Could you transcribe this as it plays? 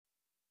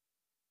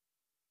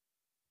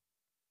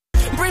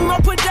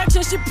Zero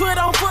production, she put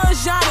on for a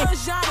Johnny.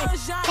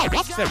 Santa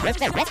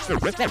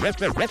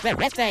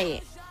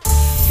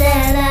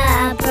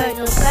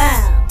Burger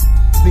Brown.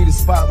 Need a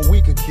spot where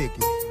we can kick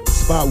it. A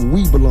spot where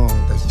we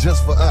belong. That's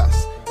just for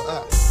us.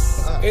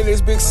 In this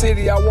big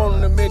city, I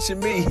want them to mention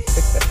me.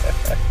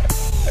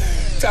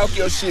 Talk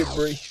your shit,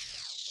 Bree.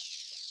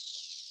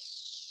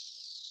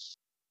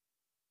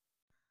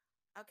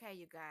 Okay,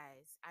 you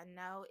guys, I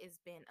know it's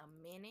been a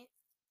minute,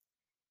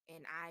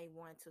 and I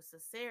want to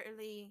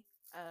sincerely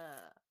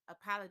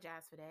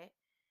apologize for that,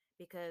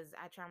 because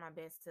I try my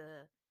best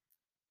to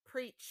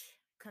preach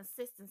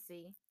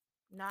consistency.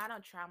 No, I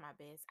don't try my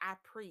best. I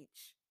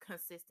preach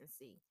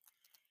consistency.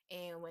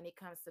 And when it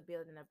comes to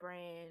building a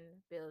brand,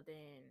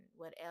 building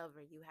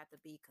whatever, you have to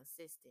be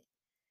consistent.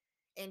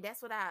 And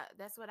that's what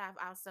I've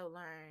also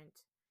learned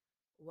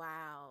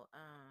while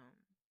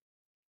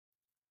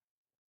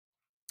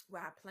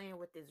playing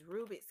with this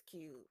Rubik's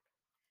Cube.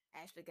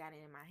 I actually got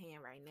it in my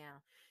hand right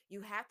now.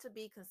 You have to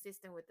be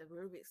consistent with the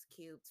Rubik's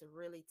Cube to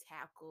really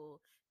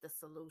tackle the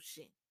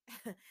solution.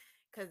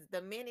 Because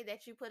the minute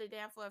that you put it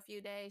down for a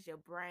few days, your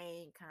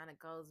brain kind of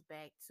goes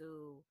back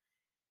to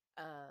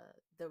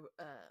the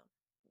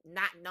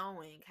not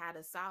knowing how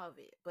to solve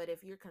it. But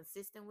if you're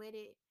consistent with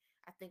it,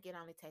 I think it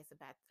only takes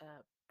about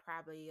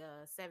probably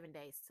 7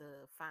 days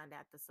to find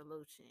out the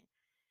solution.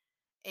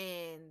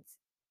 And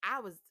I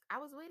was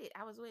with it.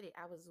 I was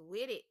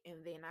with it.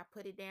 And then I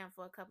put it down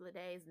for a couple of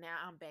days. Now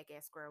I'm back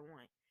at square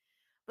one.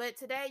 But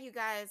today, you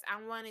guys,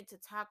 I wanted to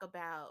talk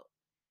about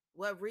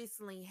what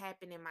recently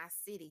happened in my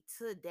city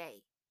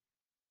today.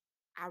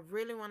 I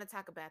really want to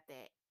talk about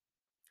that.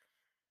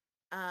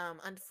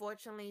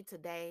 Unfortunately,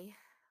 today,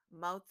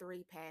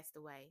 Mo3 passed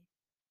away.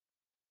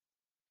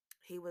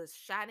 He was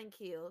shot and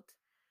killed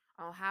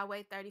on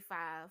Highway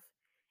 35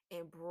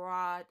 in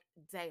broad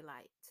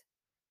daylight.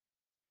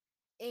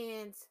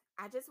 And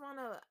I just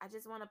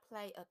wanna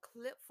play a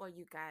clip for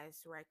you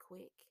guys right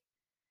quick.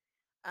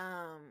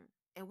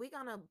 And we're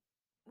gonna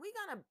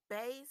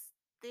base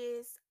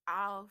this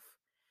off.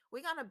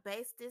 We're gonna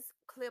base this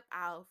clip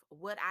off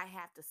what I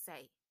have to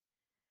say.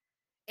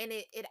 And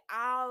it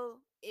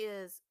all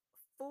is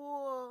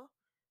full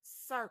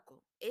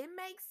circle. It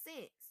makes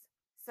sense.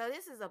 So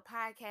this is a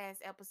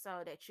podcast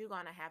episode that you're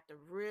gonna have to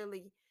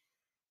really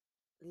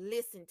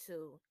listen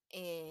to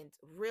and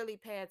really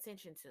pay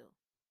attention to.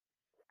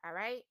 All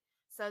right.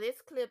 So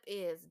this clip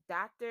is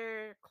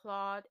Dr.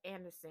 Claude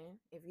Anderson.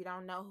 If you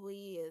don't know who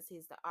he is,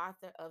 he's the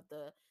author of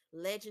the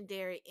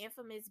legendary,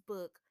 infamous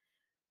book,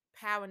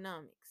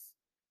 Powernomics.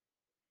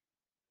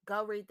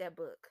 Go read that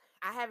book.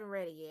 I haven't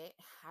read it yet.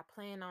 I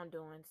plan on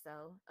doing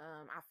so.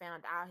 I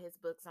found all his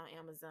books on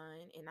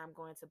Amazon, and I'm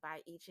going to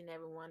buy each and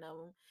every one of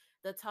them.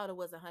 The total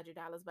was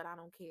 $100, but I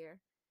don't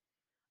care.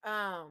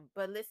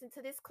 But listen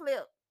to this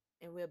clip,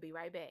 and we'll be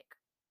right back.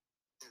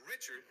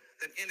 Richer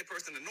than any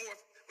person in the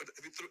North. But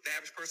if you threw the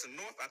average person in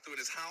the North, I threw in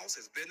his house,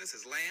 his business,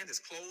 his land, his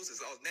clothes, his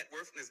net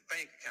worth, and his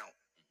bank account.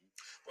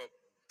 Well,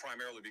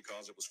 primarily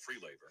because it was free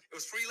labor. It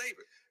was free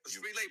labor. It was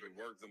free labor. You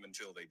worked them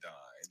until they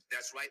died.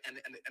 That's right. And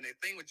the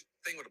thing with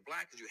a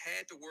black is you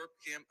had to work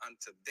him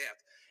unto death,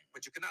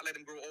 but you could not let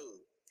him grow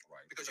old.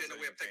 Right. Because you had no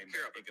way of taking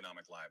care of him.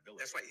 Economic liability.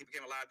 That's right. He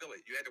became a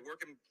liability. You had to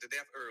work him to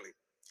death early.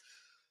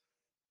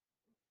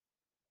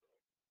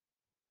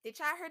 Did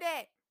y'all hear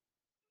that?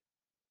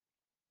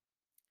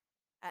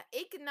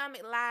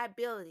 Economic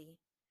liability.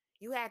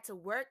 You had to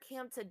work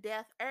him to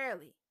death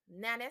early.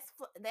 Now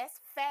that's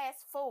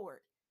fast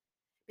forward,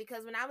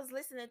 because when I was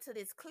listening to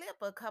this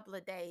clip a couple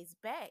of days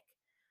back,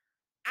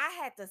 I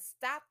had to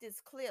stop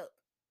this clip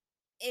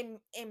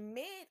in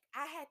mid.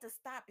 I had to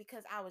stop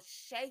because I was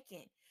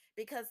shaking,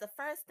 because the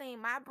first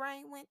thing my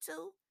brain went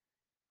to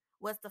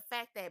was the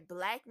fact that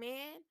black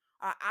men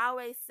are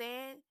always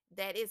saying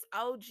that it's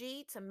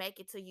OG to make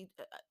it to you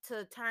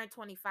to turn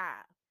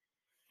 25.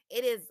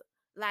 It is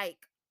like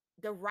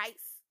the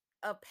rites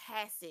of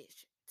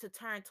passage to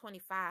turn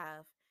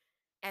 25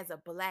 as a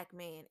black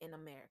man in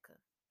America.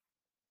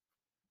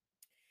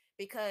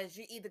 Because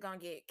you're either going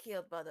to get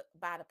killed by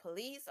the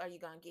police, or you're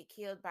going to get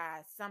killed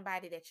by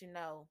somebody that you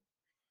know,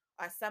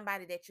 or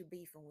somebody that you're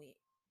beefing with.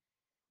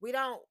 We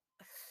don't...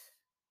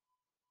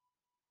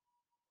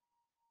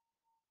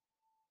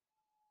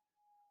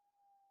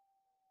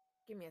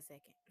 Give me a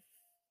second.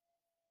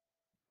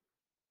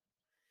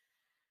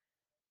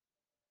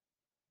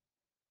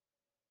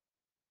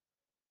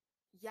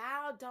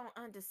 Y'all don't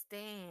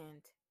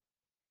understand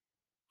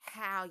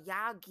how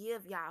y'all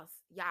give y'all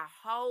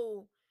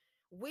whole.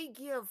 We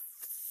give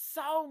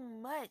so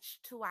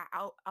much to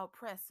our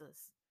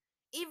oppressors,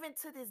 even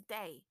to this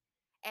day,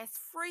 as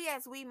free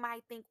as we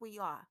might think we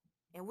are,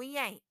 and we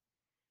ain't.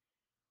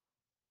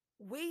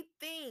 We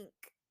think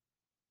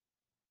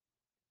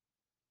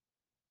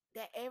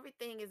that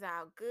everything is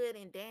all good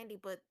and dandy,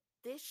 but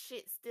this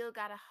shit still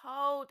got a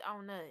hold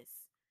on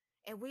us,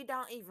 and we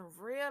don't even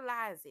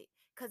realize it,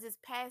 because it's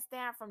passed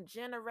down from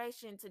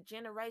generation to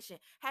generation.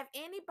 Have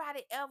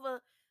anybody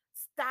ever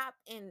stopped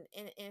and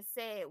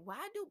said,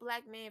 why do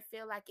black men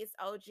feel like it's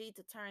OG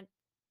to turn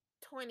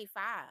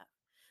 25?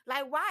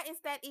 Like, why is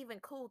that even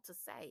cool to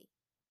say?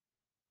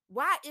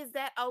 Why is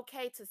that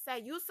okay to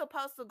say? You're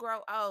supposed to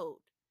grow old.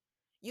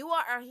 You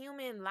are a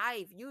human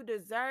life. You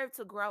deserve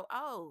to grow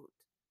old.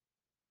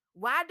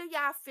 Why do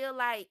y'all feel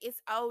like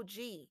it's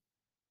OG?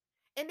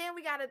 And then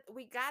we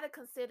gotta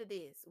consider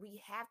this.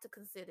 We have to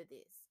consider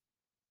this.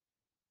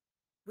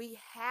 We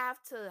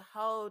have to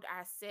hold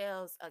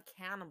ourselves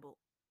accountable.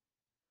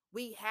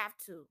 We have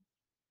to.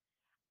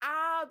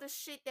 All the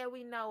shit that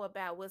we know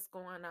about what's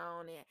going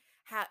on and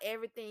how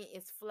everything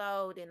is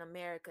flowed in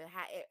America,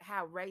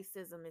 how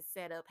racism is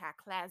set up, how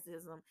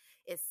classism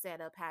is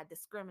set up, how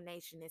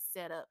discrimination is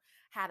set up,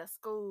 how the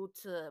school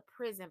to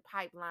prison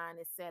pipeline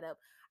is set up.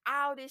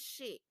 All this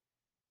shit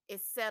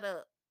is set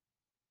up,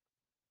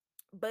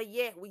 but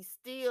yet we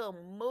still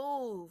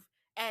move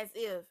as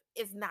if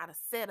it's not a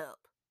setup.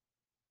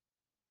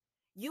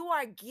 You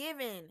are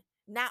given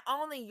not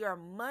only your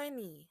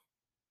money,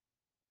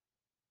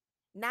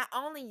 not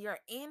only your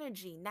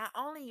energy, not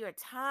only your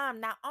time,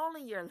 not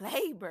only your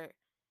labor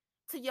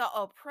to your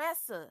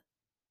oppressor,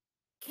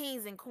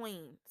 kings and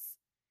queens.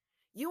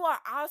 You are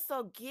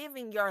also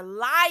giving your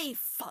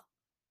life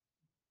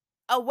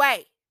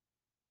away.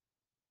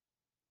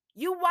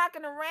 You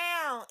walking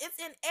around, it's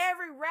in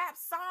every rap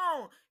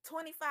song.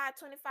 25,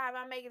 25,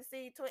 I'm making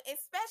see,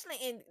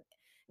 especially in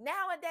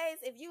nowadays,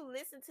 if you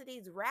listen to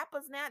these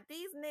rappers now,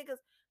 these niggas,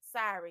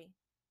 sorry,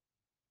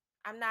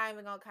 I'm not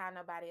even gonna call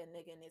nobody a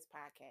nigga in this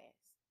podcast.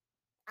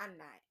 I'm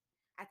not.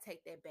 I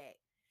take that back.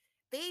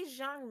 These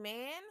young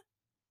men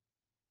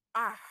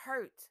are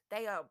hurt.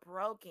 They are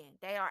broken.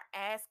 They are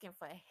asking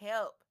for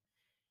help.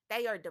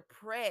 They are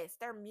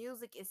depressed. Their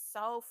music is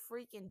so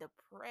freaking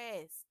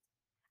depressed.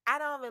 I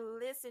don't even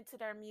listen to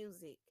their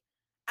music.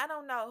 I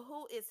don't know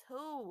who is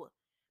who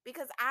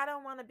because I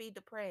don't want to be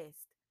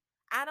depressed.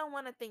 I don't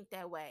want to think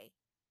that way.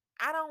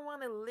 I don't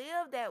want to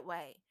live that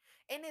way.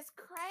 And it's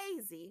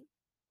crazy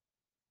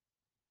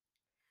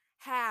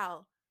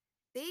how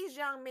these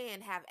young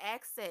men have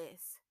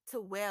access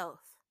to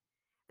wealth.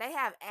 They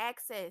have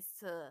access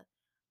to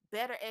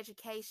better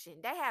education.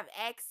 They have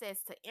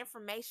access to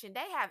information.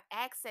 They have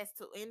access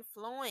to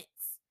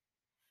influence.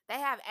 They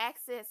have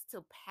access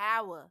to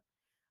power.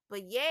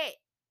 But yet,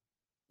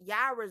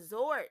 y'all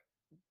resort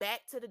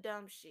back to the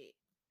dumb shit.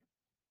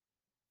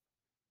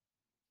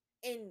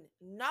 And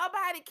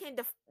nobody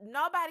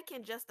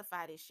can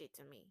justify this shit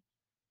to me.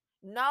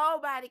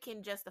 Nobody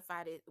can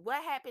justify this.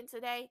 What happened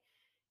today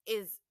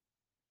is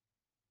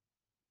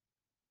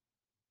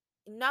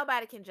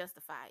nobody can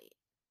justify it.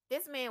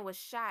 This man was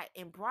shot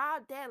in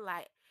broad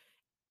daylight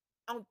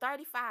on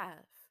 35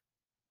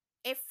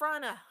 in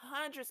front of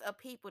hundreds of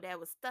people that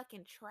was stuck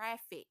in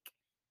traffic.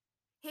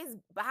 His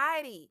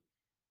body,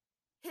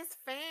 his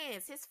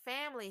fans, his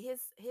family,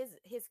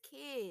 his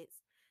kids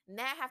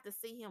now have to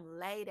see him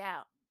laid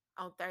out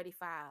on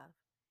 35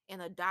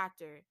 and a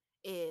doctor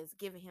is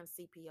giving him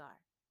CPR.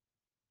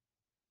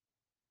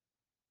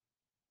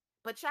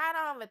 But y'all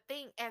don't even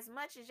think, as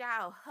much as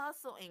y'all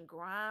hustle and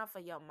grind for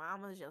your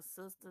mamas, your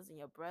sisters, and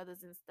your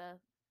brothers and stuff,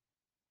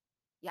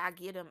 y'all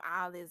get them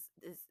all this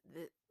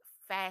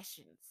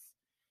fashions,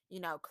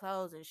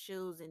 clothes and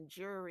shoes and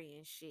jewelry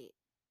and shit.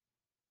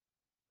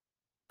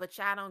 But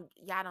y'all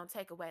don't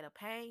take away the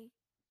pain.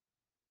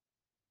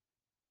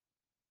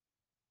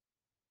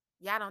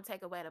 Y'all don't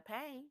take away the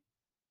pain.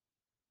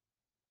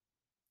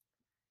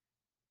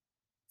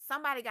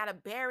 Somebody got to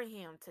bury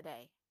him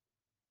today.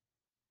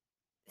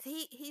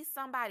 He's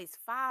somebody's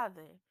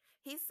father.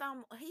 He's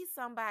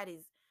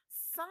somebody's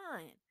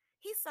son.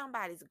 He's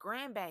somebody's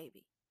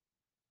grandbaby.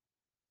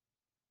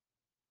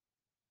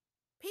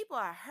 People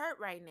are hurt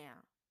right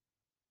now.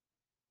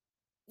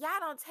 Y'all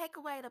don't take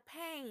away the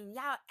pain.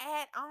 Y'all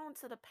add on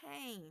to the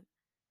pain.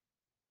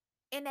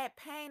 And that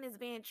pain is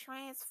being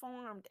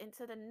transformed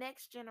into the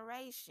next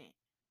generation.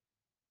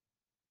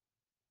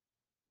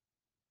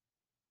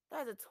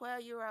 There's a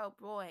 12-year-old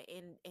boy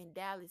in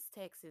Dallas,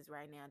 Texas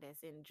right now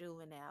that's in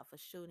juvenile for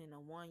shooting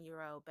a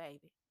 1-year-old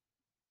baby.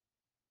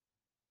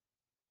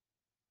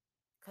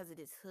 Because of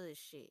this hood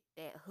shit,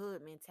 that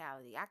hood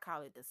mentality. I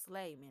call it the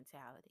slave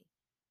mentality.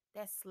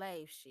 That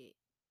slave shit.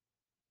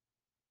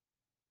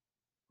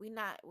 We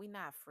not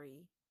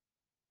free.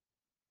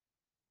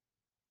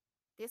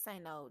 This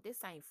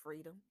ain't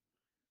freedom.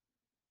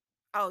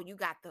 Oh, you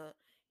got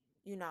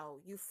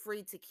you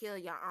free to kill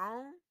your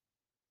own?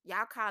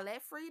 Y'all call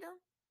that freedom?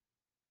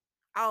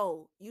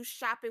 Oh, you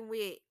shopping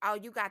with,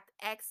 you got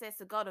access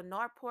to go to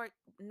North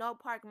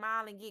Park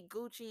Mall and get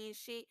Gucci and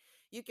shit.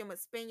 You can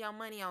spend your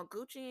money on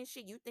Gucci and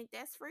shit. You think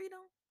that's freedom?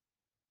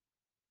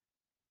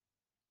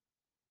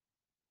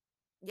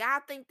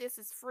 Y'all think this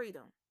is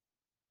freedom?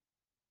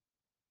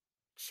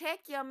 Check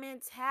your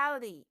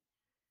mentality.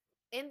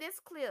 In this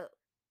clip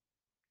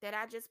that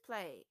I just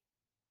played,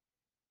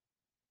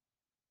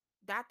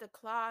 Dr.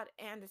 Claude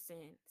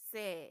Anderson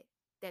said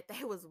that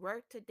they was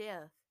worked to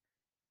death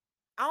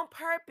on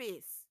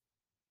purpose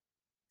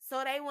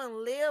so they wouldn't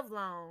live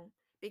long,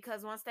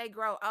 because once they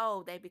grow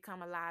old, they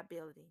become a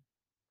liability.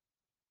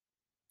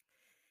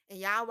 And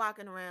y'all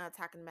walking around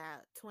talking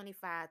about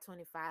 25,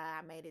 25.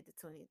 I made it to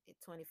 20,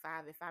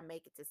 25. If I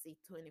make it to see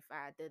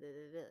 25, da da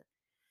da da.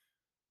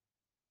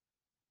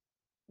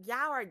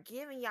 Y'all are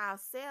giving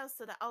yourselves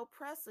to the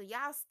oppressor.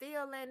 Y'all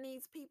still letting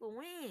these people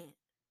win.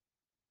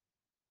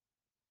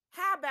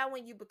 How about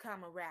when you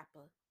become a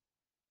rapper?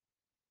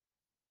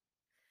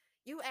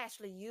 You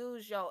actually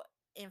use your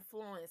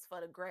influence for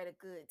the greater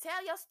good.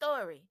 Tell your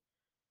story.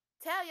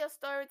 Tell your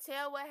story.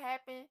 Tell what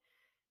happened.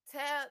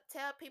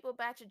 Tell people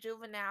about your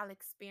juvenile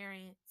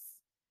experience.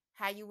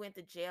 How you went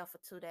to jail for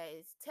 2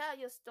 days. Tell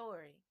your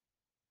story.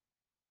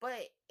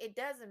 But it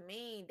doesn't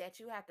mean that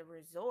you have to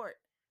resort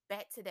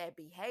back to that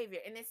behavior.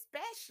 And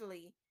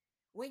especially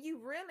when you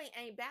really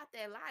ain't about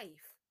that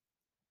life.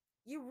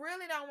 You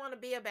really don't want to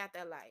be about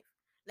that life.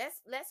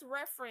 Let's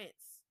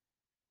reference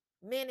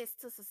Menace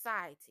to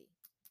Society.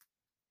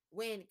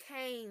 When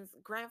Kane's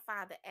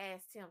grandfather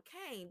asked him,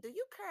 Kane, do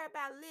you care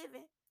about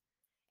living?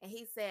 And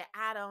he said,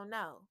 I don't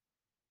know.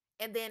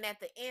 And then at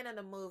the end of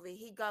the movie,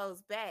 he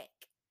goes back.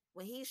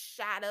 When he's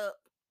shot up,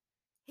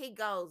 he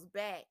goes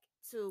back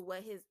to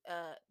what his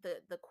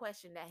the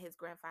question that his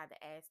grandfather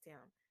asked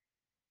him.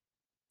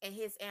 And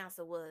his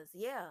answer was,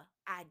 yeah,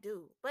 I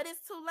do. But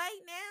it's too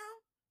late now.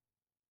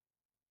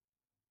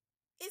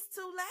 It's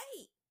too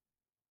late.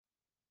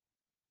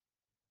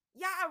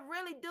 Y'all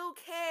really do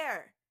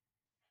care.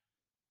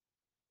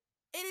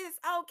 It is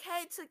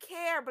okay to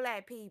care,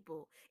 Black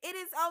people. It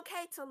is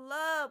okay to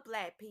love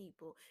Black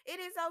people. It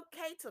is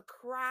okay to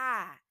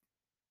cry.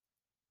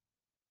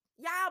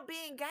 Y'all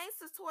being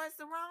gangsters towards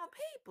the wrong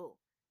people.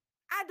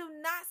 I do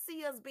not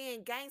see us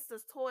being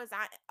gangsters towards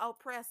our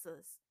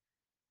oppressors.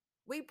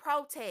 We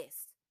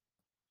protest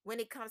when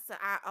it comes to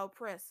our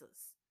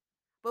oppressors.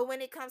 But when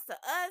it comes to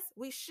us,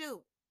 we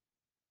shoot.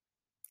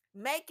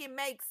 Make it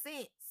make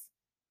sense.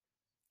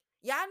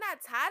 Y'all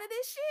not tired of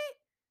this shit?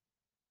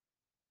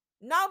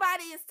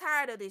 Nobody is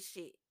tired of this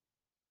shit.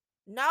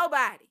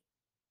 Nobody.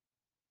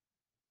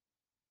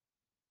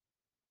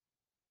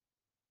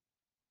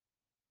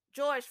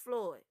 George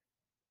Floyd,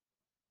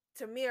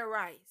 Tamir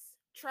Rice,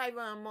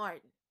 Trayvon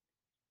Martin.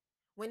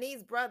 When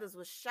these brothers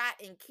were shot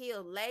and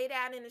killed, laid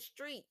out in the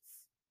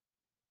streets,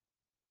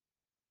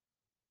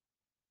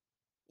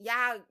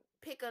 y'all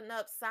picking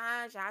up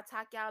signs, y'all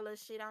talk y'all little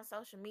shit on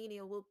social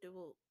media, whoop de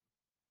whoop.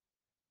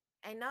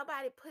 Ain't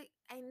nobody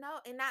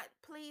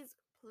please,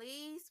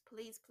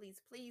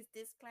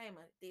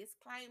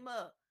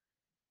 disclaimer.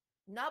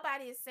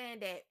 Nobody is saying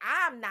that.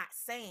 I'm not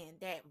saying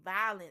that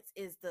violence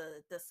is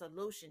the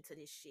solution to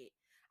this shit.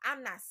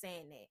 I'm not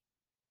saying that.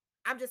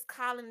 I'm just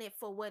calling it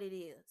for what it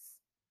is.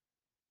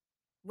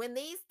 When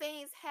these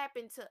things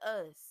happen to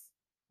us,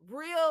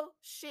 real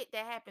shit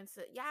that happens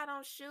to y'all,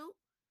 don't shoot.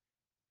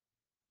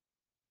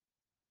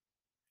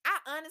 I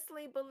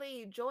honestly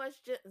believe George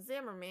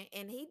Zimmerman,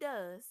 and he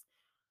does,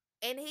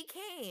 and he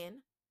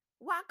can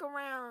walk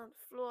around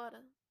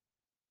Florida,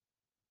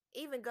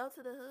 even go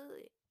to the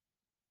hood,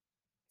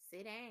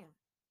 sit down,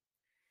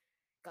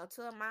 go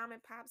to a mom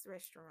and pop's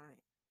restaurant,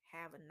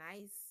 have a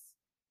nice,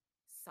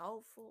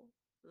 soulful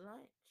lunch,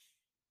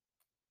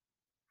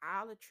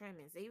 all the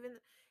trimmings,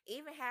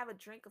 even have a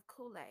drink of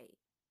Kool-Aid.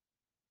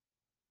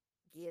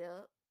 Get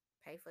up,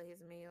 pay for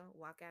his meal,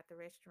 walk out the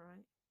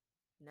restaurant.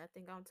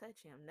 Nothing gonna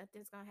touch him.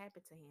 Nothing's gonna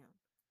happen to him.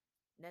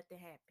 Nothing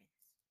happens.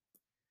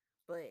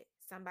 But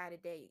somebody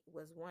that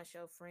was once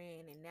your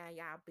friend and now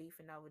y'all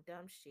beefing over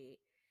dumb shit,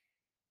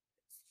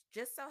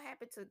 just so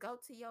happen to go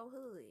to your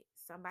hood.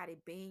 Somebody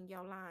being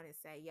your line and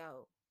say,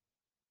 yo,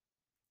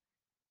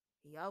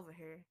 he over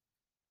here.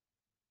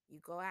 You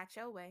go out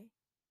your way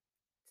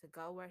to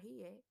go where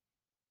he at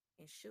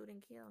and shoot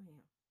and kill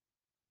him.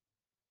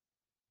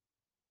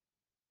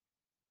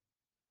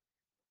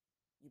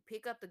 You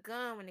pick up the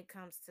gun when it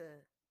comes to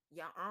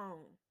your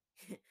own.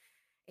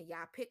 And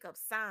y'all pick up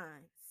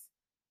signs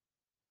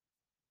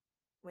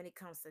when it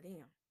comes to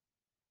them.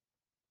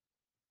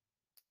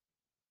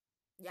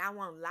 Y'all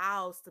want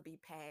laws to be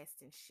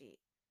passed and shit.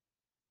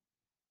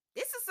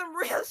 This is some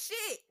real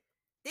shit.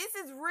 This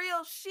is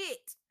real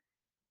shit.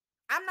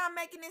 I'm not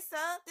making this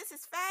up. This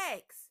is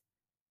facts.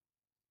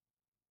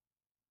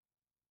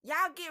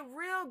 Y'all get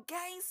real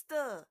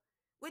gangster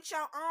with your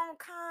own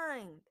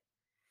kind.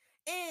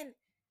 And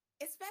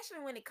especially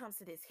when it comes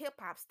to this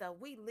hip-hop stuff,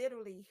 we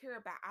literally hear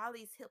about all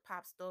these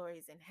hip-hop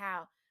stories and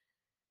how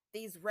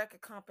these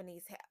record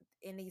companies have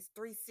in these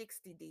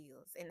 360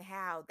 deals and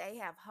how they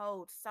have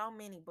hold so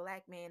many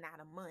Black men out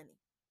of money.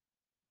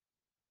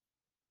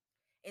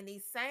 And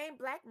these same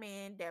Black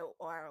men that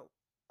are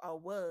or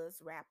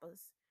was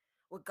rappers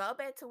would go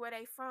back to where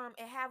they from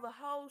and have a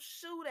whole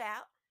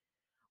shootout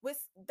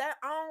with their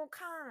own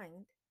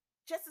kind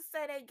just to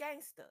say they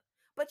gangster.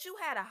 But you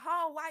had a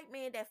whole white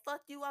man that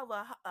fucked you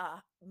over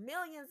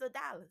millions of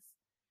dollars.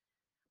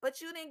 But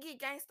you didn't get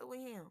gangster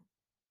with him.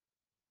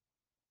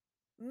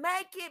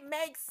 Make it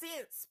make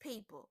sense,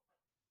 people.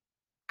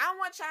 I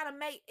want y'all to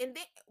make, and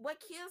then what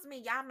kills me,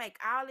 y'all make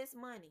all this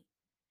money.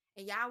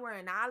 And y'all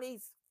wearing all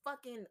these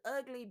fucking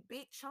ugly,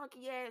 big,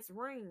 chunky ass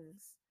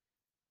rings.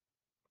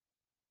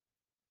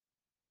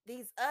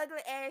 These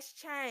ugly ass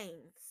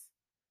chains.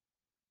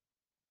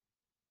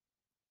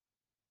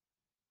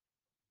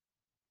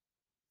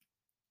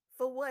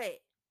 For what?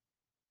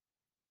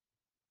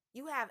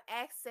 You have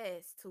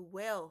access to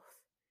wealth.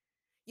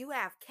 You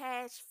have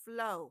cash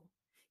flow.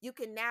 You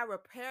can now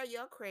repair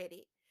your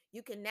credit.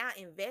 You can now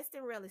invest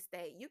in real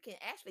estate. You can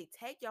actually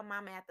take your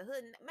mama out the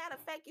hood. Matter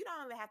of fact, you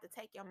don't even have to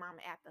take your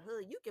mama out the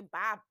hood. You can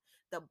buy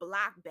the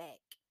block back.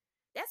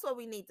 That's what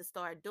we need to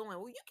start doing.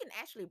 Well, you can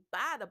actually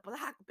buy the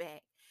block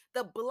back.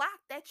 The block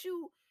that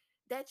you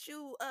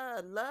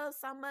love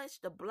so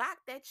much, the block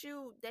that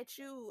you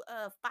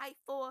fight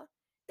for,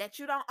 that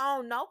you don't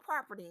own no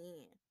property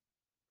in.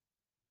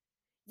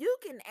 You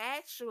can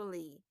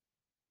actually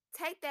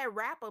take that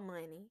rapper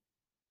money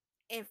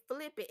and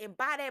flip it and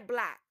buy that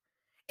block.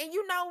 And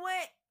you know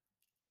what?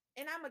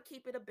 And I'm going to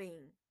keep it a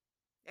bean.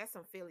 That's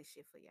some Philly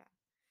shit for y'all.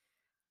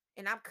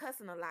 And I'm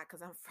cussing a lot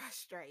because I'm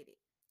frustrated.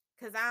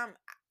 Because I've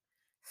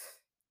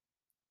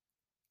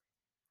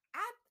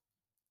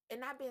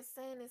been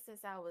saying this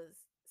since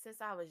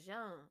I was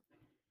young.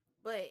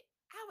 But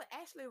I would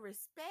actually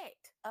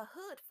respect a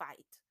hood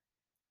fight.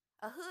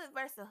 A hood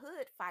versus a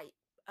hood fight.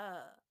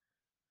 I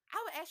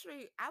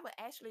would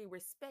actually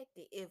respect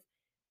it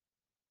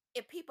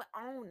if people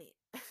own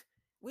it.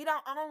 We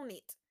don't own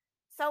it.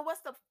 So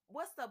what's the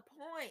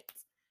point?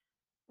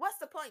 What's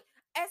the point?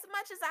 As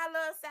much as I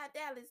love South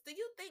Dallas, do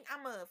you think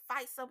I'm gonna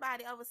fight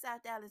somebody over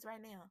South Dallas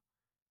right now?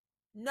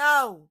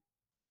 No.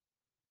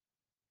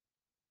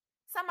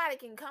 Somebody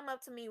can come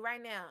up to me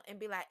right now and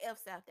be like, F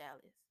South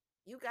Dallas.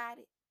 You got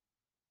it.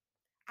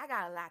 I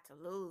got a lot to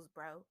lose,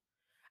 bro.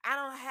 I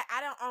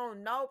don't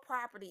own no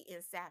property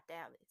in South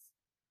Dallas.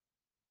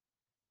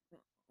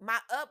 My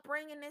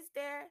upbringing is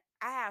there.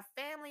 I have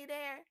family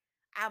there.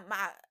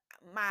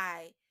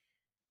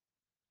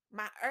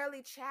 My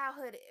early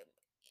childhood,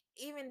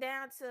 even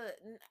down to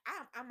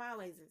I'm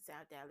always in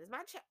South Dallas.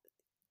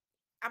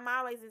 I'm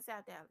always in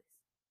South Dallas.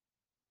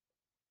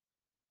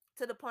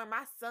 To the point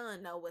my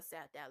son know what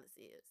South Dallas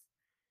is.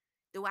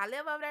 Do I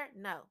live over there?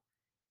 No.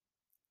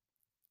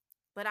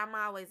 But I'm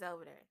always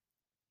over there.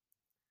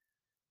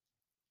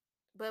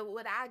 But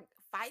would I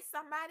fight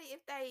somebody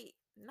if they...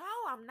 No,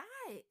 I'm not.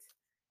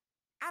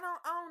 I don't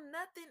own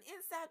nothing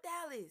in South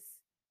Dallas.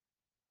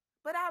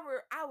 But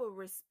I would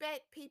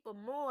respect people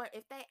more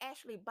if they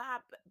actually buy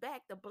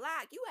back the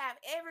block. You have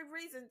every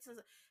reason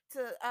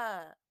to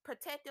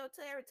protect your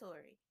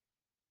territory.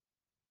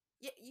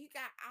 You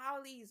got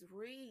all these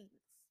rings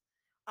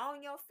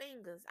on your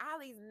fingers, all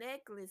these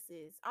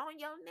necklaces on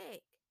your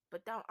neck,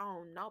 but don't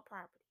own no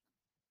property.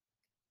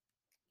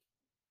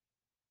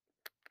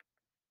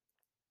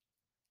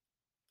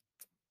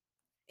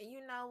 And you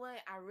know what?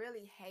 I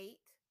really hate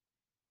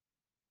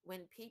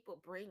when people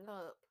bring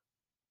up,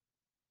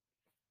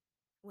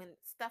 when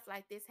stuff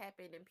like this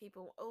happen and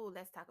people, oh,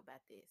 let's talk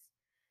about this.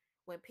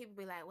 When people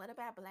be like, what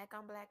about black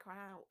on black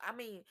crime? I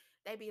mean,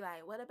 they be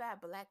like, what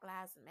about Black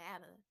Lives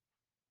Matter?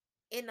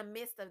 In the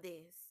midst of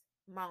this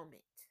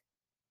moment,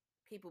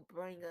 people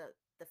bring up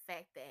the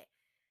fact that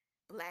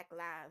black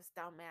lives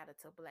don't matter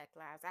to black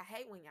lives. I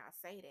hate when y'all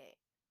say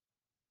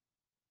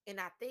that. And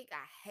I think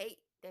I hate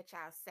that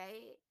y'all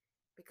say it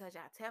because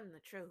y'all telling the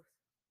truth.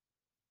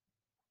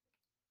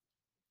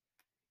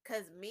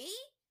 Because me,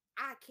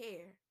 I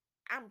care.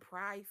 I'm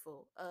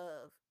prideful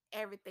of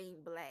everything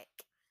black.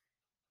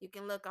 You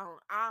can look on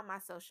all my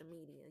social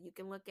media. You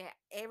can look at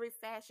every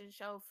fashion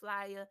show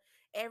flyer,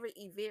 every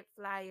event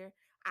flyer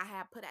I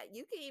have put out.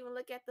 You can even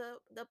look at the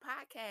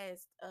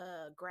podcast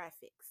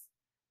graphics,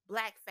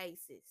 black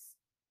faces.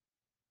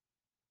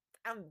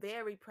 I'm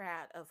very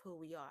proud of who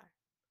we are.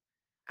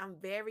 I'm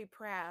very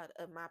proud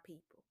of my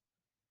people.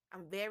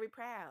 I'm very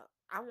proud.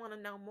 I want to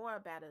know more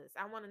about us.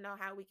 I want to know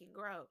how we can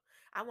grow.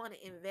 I want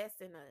to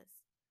invest in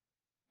us.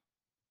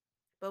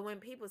 But when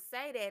people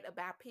say that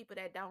about people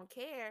that don't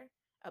care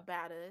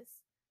about us,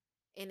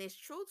 and it's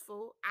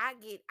truthful, I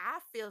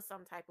feel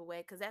some type of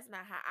way because that's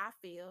not how I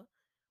feel.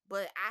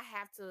 But I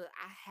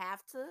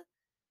have to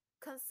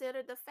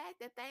consider the fact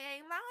that they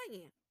ain't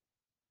lying.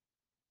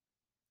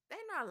 They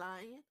not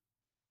lying.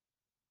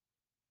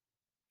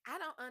 I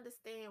don't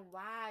understand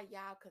why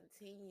y'all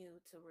continue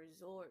to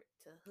resort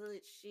to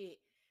hood shit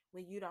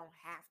when you don't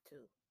have to.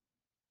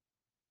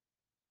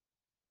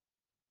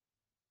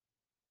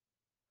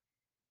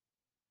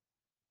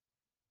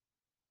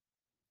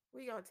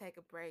 We're going to take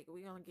a break.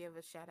 We're going to give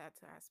a shout out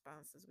to our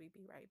sponsors. We'll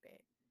be right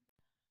back.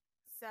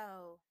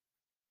 So,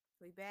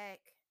 we back.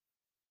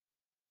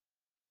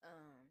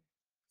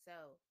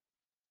 So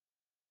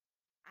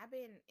I've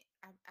been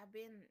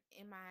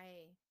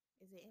MIA.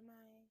 Is it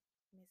MIA?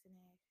 Missing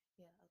Ash?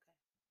 Yeah,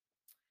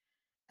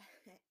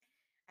 okay.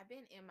 I've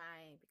been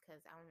MIA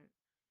because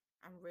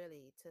I'm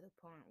really to the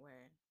point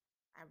where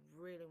I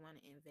really want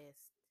to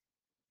invest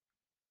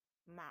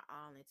my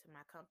all into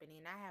my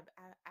company, and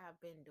I've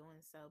been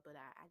doing so, but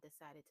I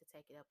decided to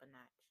take it up a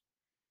notch.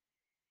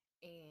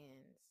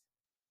 And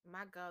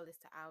my goal is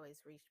to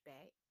always reach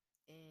back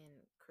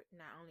and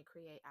not only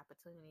create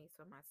opportunities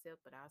for myself,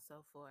 but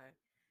also for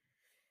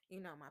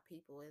my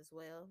people as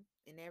well.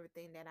 And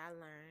everything that I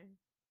learned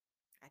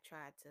I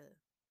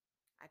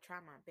try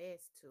my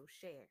best to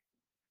share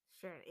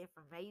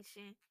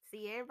information.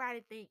 See,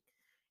 everybody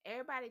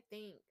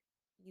think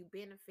you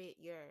benefit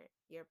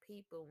your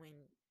people when,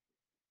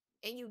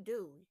 and you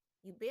do.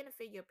 You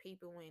benefit your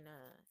people when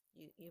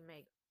you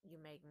make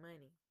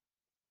money,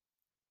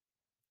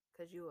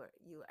 because you're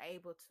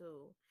able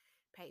to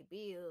pay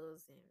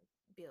bills and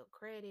build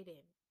credit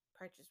and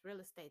purchase real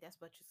estate.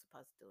 That's what you're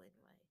supposed to do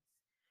anyways.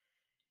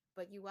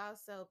 But you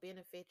also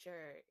benefit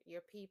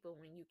your people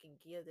when you can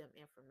give them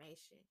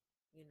information,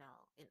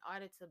 in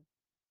order to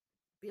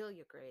build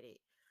your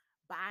credit,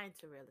 buy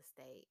into real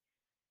estate.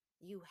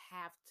 You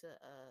have to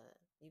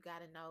you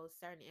got to know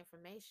certain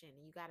information,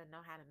 and you got to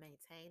know how to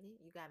maintain it.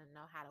 You got to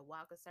know how to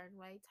walk a certain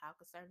way, talk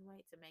a certain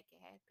way to make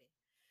it happen.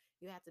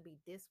 You have to be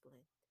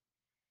disciplined.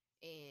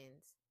 And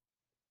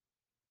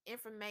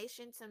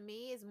information to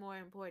me is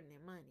more important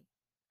than money.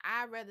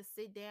 I'd rather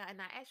sit down, and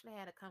I actually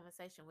had a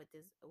conversation with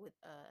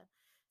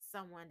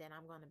someone that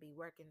I'm going to be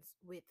working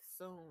with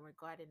soon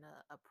regarding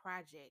a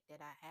project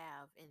that I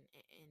have in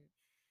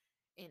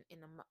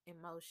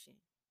motion.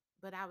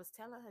 But I was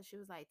telling her, she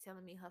was like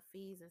telling me her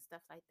fees and stuff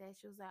like that.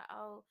 She was like,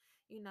 "Oh,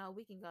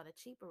 we can go the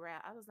cheaper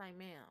route." I was like,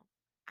 "Ma'am,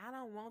 I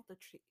don't want the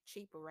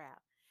cheaper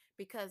route,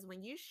 because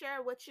when you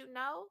share what you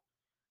know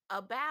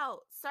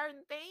about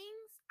certain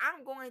things,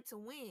 I'm going to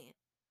win.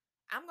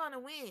 I'm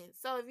gonna win.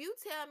 So if you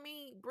tell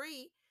me,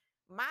 Bree,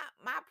 my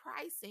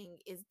pricing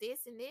is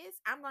this and this,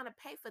 I'm gonna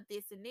pay for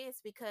this and this,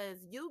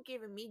 because you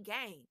giving me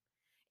game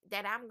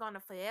that I'm gonna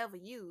forever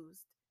use.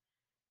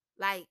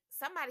 Like,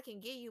 somebody can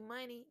give you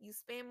money, you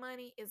spend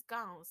money, it's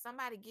gone.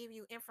 Somebody give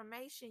you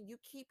information, you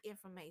keep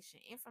information.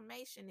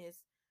 Information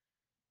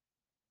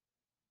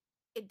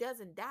it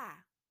doesn't die.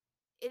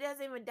 It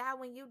doesn't even die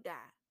when you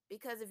die.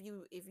 Because if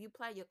you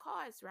play your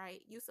cards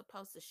right, you're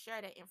supposed to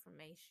share that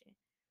information.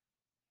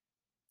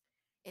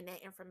 And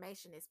that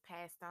information is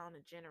passed on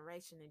to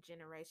generation and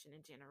generation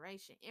and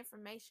generation.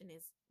 Information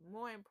is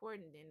more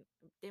important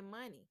than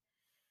money.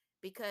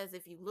 Because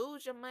if you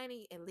lose your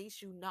money, at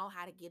least you know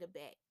how to get it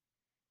back.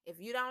 If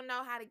you don't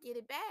know how to get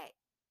it back,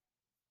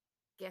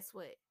 guess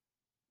what?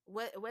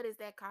 What is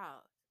that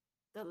called?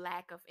 The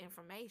lack of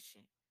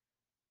information.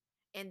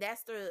 And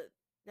that's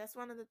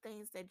one of the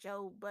things that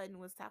Joe Budden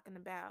was talking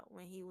about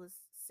when he was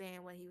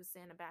saying what he was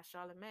saying about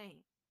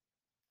Charlemagne.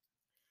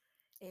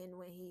 And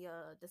when he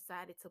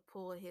decided to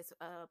pull his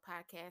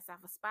podcast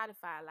off of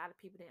Spotify, a lot of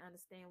people didn't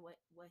understand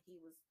what he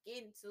was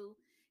getting to.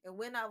 It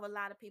went over a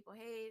lot of people's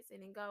heads,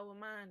 and didn't go over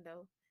mine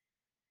though,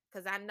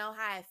 because I know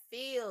how it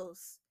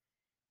feels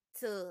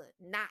to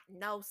not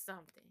know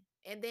something.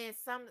 And then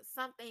some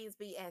things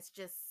be as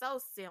just so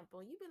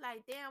simple. You be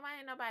like, damn, why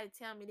ain't nobody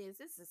tell me this?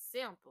 This is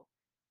simple.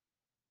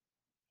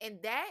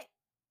 And that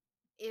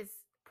is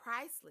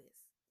priceless.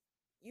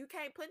 You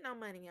can't put no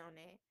money on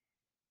that.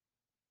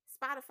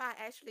 Spotify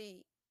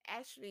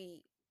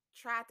actually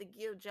tried to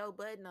give Joe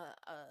Budden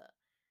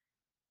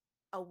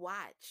a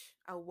watch,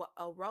 a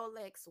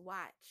Rolex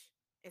watch,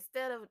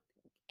 instead of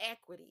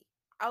equity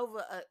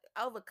over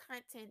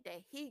content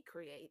that he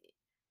created.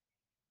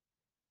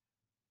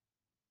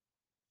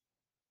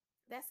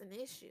 That's an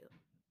issue.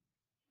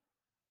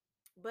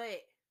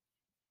 But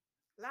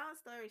long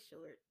story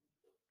short,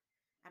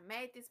 I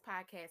made this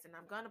podcast, and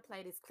I'm gonna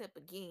play this clip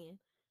again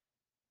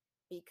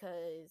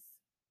because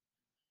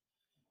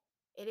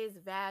it is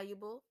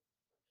valuable,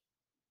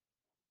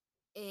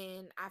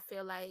 and I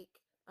feel like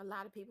a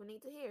lot of people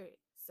need to hear it.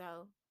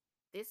 So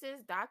this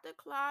is Dr.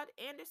 Claude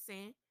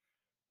Anderson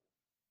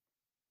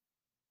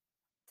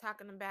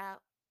talking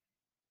about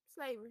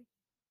slavery.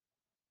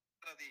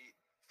 Of the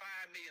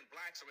 5 million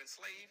blacks are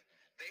enslaved,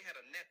 they had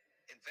a net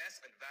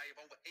investment value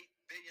of over $8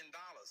 billion.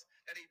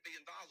 That $8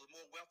 billion was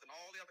more wealth than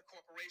all the other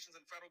corporations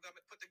and federal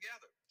government put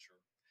together. Sure.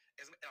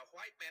 As a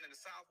white man in the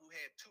South who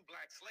had 2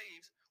 black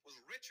slaves was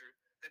richer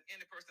than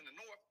any person in the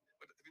North.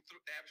 But if you threw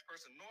the average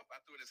person north, I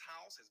threw in his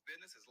house, his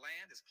business, his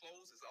land, his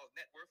clothes, his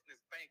net worth, and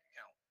his bank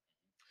account.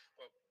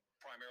 Well,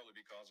 primarily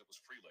because it was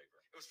free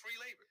labor. It was free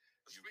labor.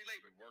 It was free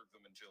labor. You worked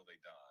them until they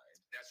died.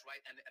 That's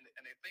right. And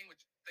the thing with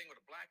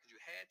a black is you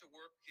had to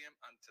work him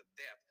unto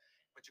death,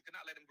 but you could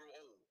not let him grow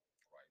old.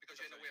 Right.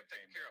 Because you had no way of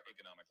taking care of him.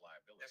 Economic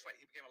liability. That's right.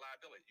 He became a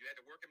liability. You had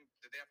to work him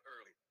to death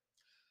early.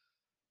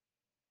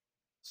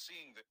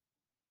 Seeing that.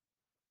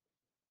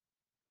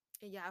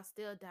 And y'all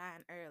still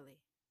dying early.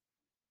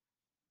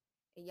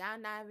 And y'all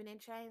not even in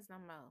chains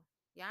no more.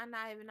 Y'all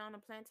not even on a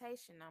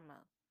plantation no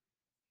more.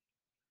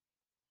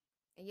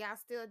 And y'all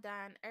still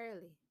dying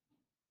early.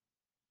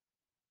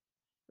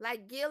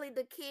 Like Gilly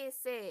the Kid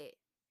said,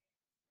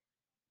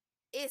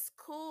 it's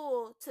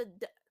cool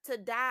to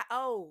die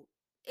old.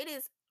 It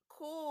is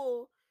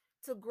cool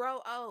to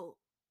grow old.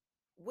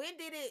 When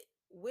did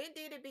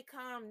it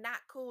become not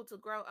cool to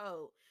grow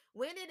old?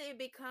 When did it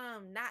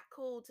become not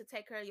cool to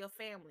take care of your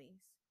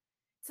families?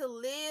 To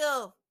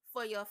live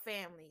for your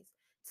families?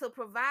 To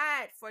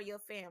provide for your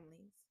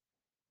families?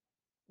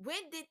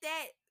 When did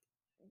that?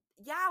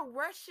 Y'all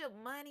worship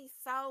money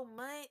so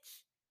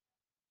much.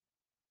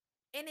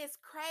 And it's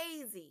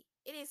crazy.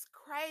 It is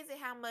crazy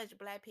how much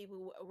black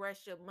people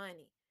worship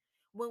money.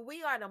 when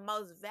we are the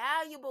most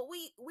valuable.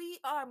 We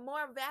are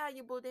more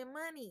valuable than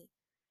money.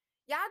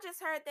 Y'all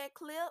just heard that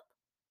clip.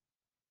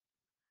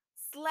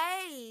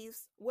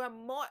 Slaves were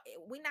more.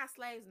 We not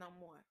slaves no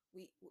more.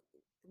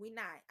 We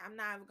not. I'm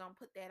not even gonna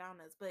put that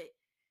on us. But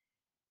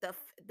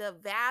the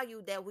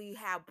value that we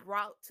have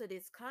brought to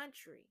this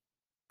country,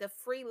 the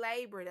free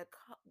labor,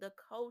 the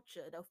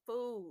culture, the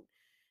food,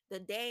 the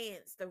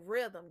dance, the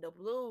rhythm, the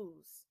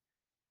blues.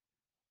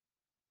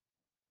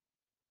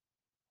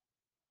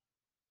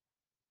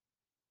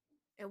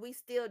 And we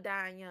still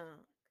dying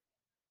young.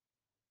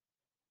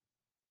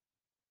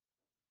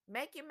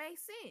 Make it make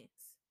sense.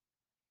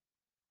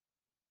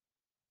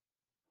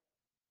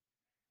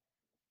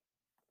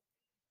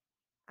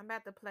 I'm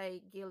about to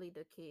play Gilly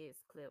the Kid's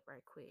clip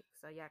right quick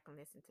so y'all can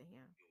listen to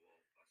him.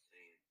 By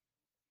saying,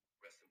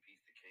 rest in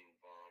peace to King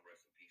Von,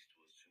 rest in peace to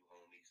his two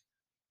homies.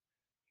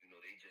 You know,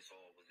 they just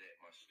all was at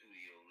my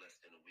studio less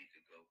than a week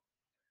ago.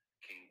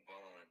 King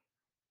Von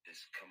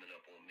is coming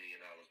up on $1 million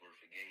worth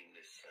of game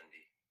this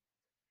Sunday.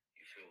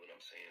 You feel what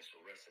I'm saying?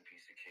 So rest in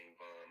peace to King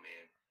Von,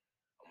 man.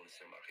 I want to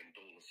send my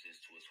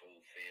condolences to his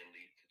whole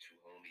family, the two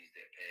homies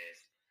that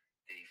passed,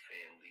 they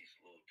families,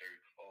 Lil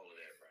Durk, all of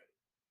that, right?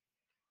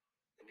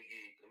 Let me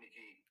give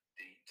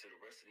to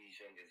the rest of these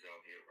youngins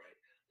out here, right?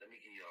 Let me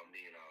give y'all $1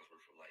 million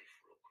worth of life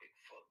real quick.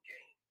 Fuck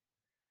game.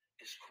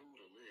 It's cool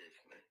to live,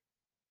 man.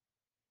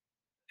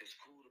 It's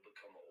cool to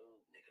become an old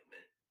nigga,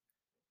 man.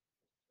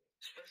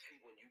 Especially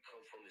when you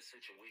come from the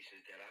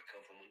situations that I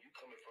come from. When you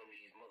coming from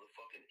these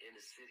motherfucking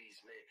inner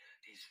cities, man,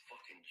 these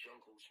fucking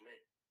jungles,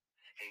 man,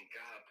 and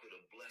God put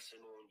a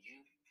blessing on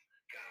you.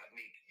 God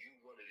make you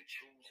one of the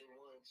chosen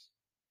ones.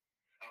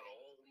 Out of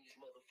all these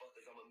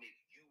motherfuckers, I'm gonna make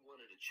you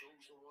one of the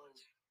chosen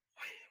ones.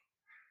 Wham.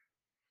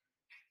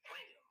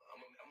 Wham.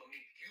 I'm gonna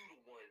make you the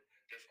one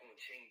that's gonna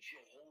change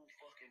your whole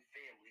fucking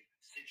family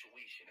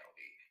situation out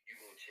here.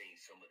 You're gonna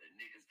change some of the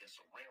niggas that's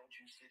around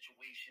you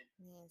situation.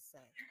 Yes,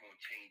 sir. You're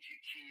gonna change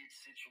your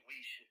kids'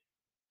 situation.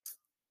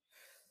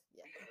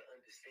 Yeah. We gotta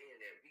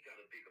understand that we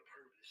got a bigger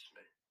purpose,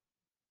 man.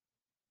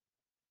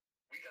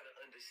 We gotta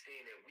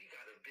understand that we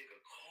got a bigger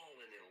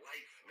calling in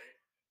life, man.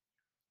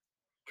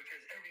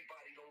 Because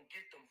everybody don't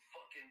get them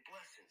fucking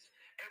blessings.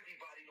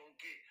 Everybody don't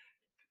get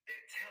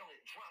that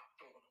talent dropped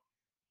on them.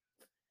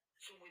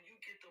 So when you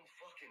get them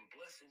fucking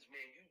blessings,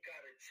 man, you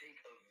gotta take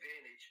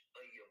advantage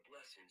of your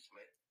blessings,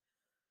 man.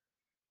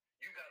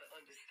 You gotta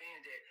understand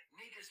that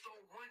niggas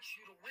don't want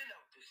you to win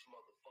out this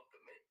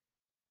motherfucker, man.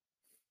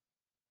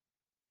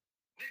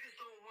 Niggas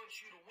don't want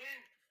you to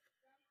win.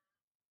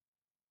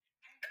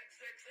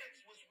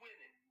 XXX was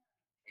winning.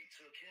 We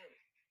took him.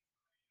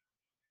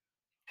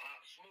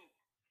 Pop Smoke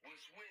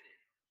was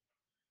winning.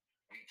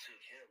 We took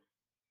him.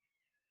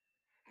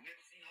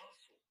 Nipsey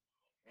Hussle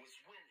was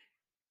winning.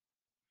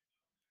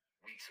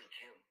 We took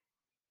him.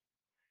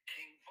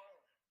 King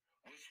Von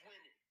was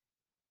winning.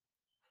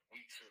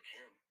 We took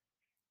him.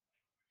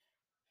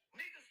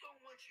 Niggas don't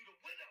want you to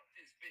win out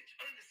this bitch.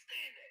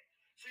 Understand that.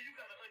 So you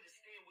gotta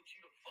understand what you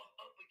the fuck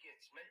up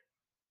against, man.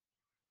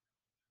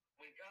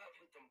 When God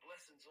put them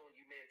blessings on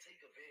you, man,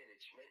 take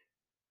advantage, man.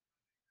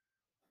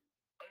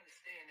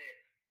 Understand that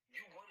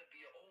you wanna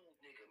be an old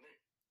nigga, man.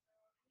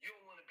 You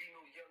don't wanna be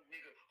no young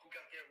nigga who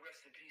got that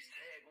rest in peace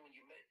tag on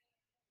you, man.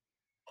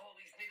 All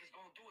these niggas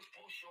gonna do is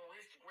post you on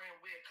Instagram,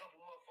 wear a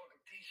couple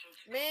motherfucking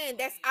t-shirts. Man,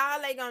 that's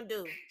all they gonna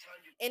do.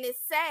 And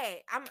it's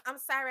sad.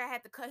 I'm sorry I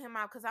had to cut him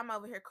out because I'm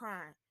over here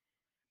crying.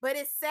 But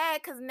it's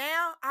sad because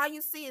now all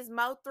you see is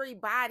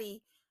Mo3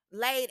 body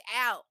laid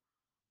out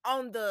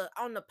on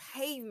the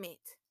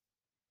pavement.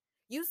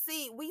 You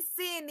see, we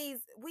seeing these,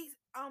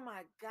 oh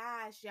my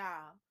gosh,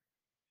 y'all.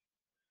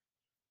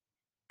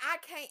 I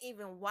can't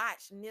even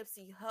watch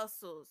Nipsey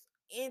Hussle's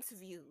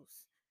interviews.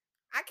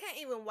 I can't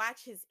even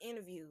watch his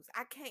interviews.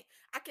 I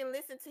can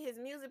listen to his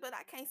music, but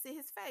I can't see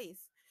his face.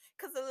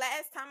 Cause the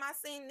last time I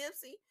seen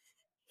Nipsey,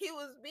 he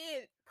was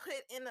being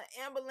put in an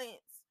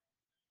ambulance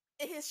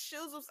and his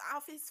shoes was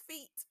off his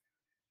feet.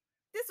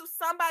 This was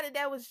somebody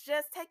that was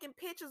just taking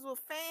pictures with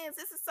fans.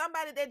 This is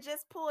somebody that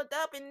just pulled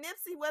up, and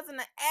Nipsey wasn't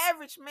an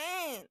average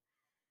man.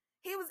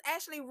 He was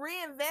actually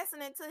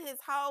reinvesting into his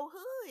whole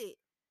hood.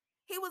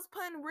 He was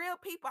putting real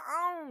people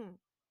on.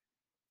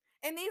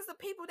 And these are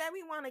people that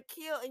we want to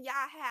kill, and y'all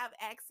have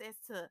access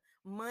to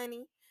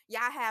money.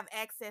 Y'all have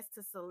access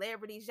to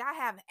celebrities. Y'all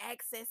have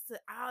access to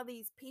all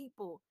these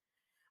people.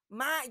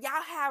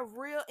 Y'all have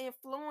real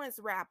influence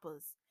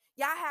rappers.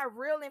 Y'all have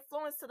real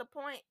influence to the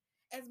point,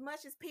 as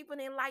much as people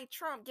didn't like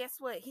Trump, guess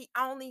what? He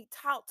only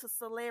talked to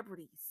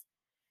celebrities.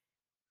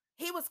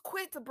 He was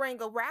quick to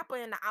bring a rapper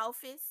in the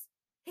office.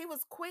 He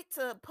was quick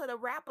to put a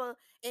rapper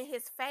in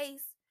his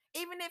face,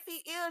 even if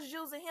he is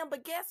using him.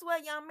 But guess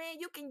what, young man?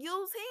 You can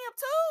use him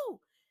too.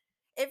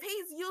 If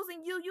he's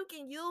using you, you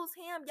can use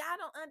him. Y'all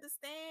don't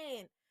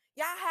understand.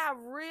 Y'all have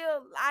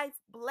real life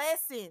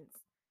blessings.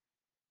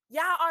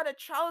 Y'all are the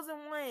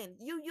chosen one.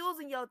 You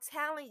using your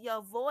talent,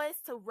 your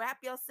voice to rap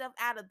yourself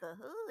out of the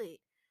hood.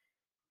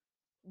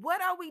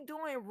 What are we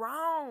doing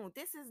wrong?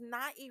 This is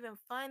not even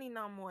funny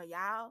no more,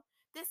 y'all.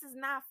 This is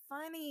not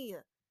funny.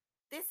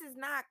 This is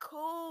not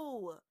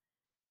cool.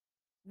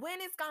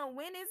 When is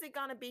it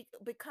gonna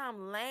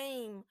become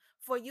lame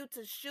for you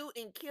to shoot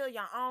and kill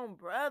your own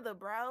brother,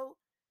 bro?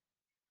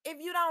 If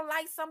you don't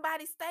like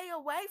somebody, stay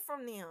away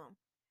from them.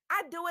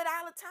 I do it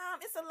all the time.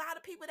 It's a lot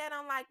of people that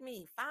don't like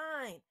me.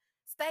 Fine.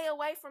 Stay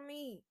away from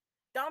me.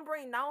 Don't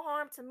bring no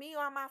harm to me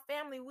or my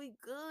family. We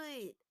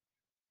good.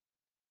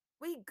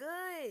 We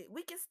good.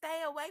 We can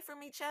stay away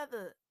from each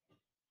other.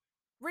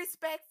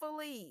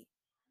 Respectfully.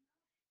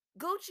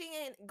 Gucci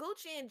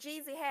and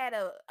Jeezy had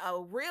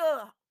a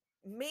real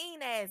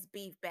mean ass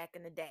beef back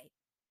in the day.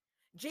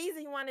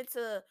 Jeezy wanted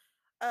to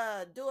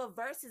do a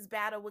versus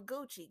battle with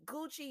Gucci.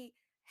 Gucci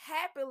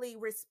happily,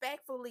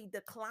 respectfully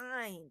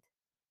declined.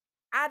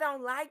 I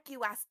don't like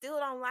you. I still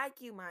don't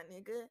like you, my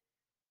nigga.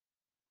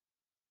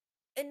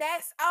 And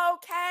that's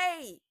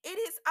okay. It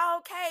is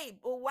okay.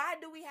 But why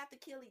do we have to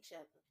kill each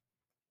other?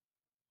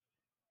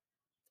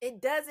 It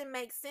doesn't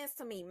make sense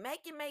to me.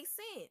 Make it make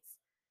sense.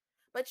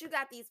 But you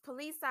got these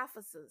police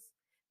officers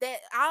that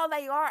all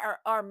they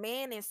are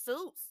men in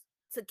suits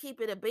to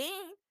keep it a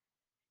bean.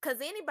 Because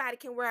anybody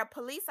can wear a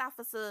police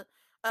officer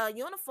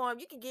uniform.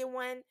 You can get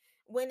one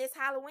when it's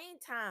Halloween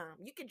time.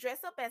 You can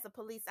dress up as a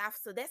police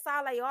officer. That's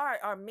all they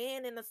are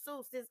men in the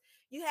suits.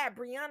 You had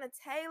Breonna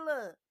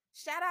Taylor.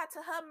 Shout out to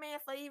her, man,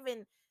 for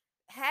even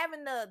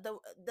having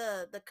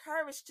the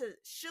courage to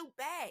shoot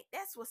back.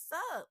 That's what's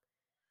up.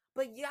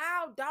 But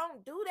y'all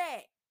don't do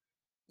that.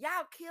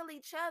 Y'all kill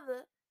each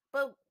other,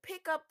 but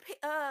pick up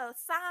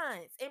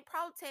signs and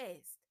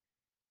protest.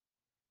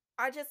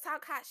 Or just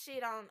talk hot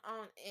shit on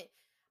it.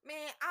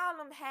 Man, all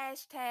them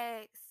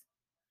hashtags,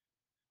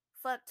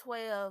 fuck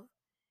 12.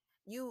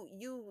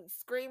 You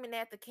screaming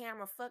at the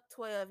camera, fuck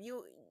 12.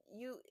 You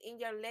in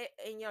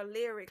your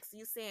lyrics,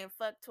 you saying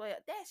fuck 12.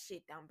 That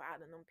shit don't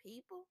bother them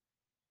people.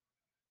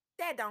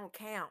 That don't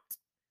count.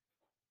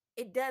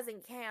 It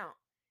doesn't count.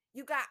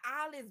 You got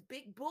all this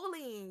big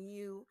bullying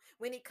you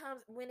when it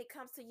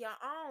comes to your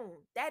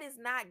own. That is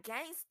not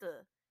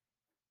gangster.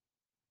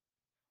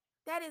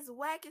 That is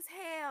whack as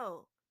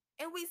hell.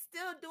 And we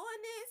still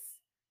doing this?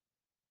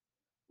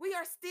 We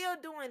are still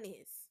doing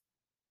this.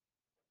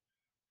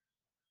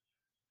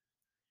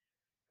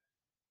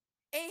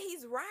 And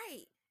he's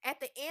right. At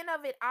the end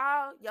of it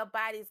all, your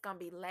body's going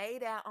to be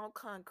laid out on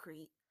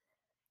concrete.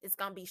 It's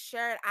going to be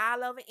shared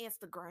all over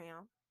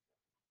Instagram.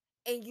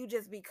 And you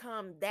just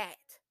become that.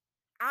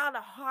 All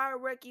the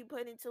hard work you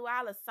put into,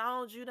 all the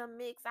songs you done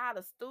mix, all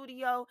the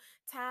studio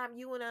time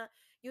you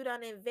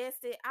done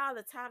invested, all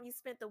the time you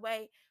spent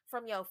away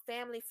from your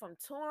family from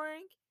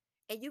touring,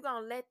 and you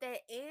gonna let that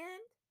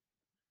end?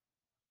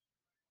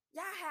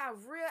 Y'all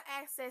have real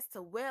access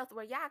to wealth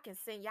where y'all can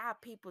send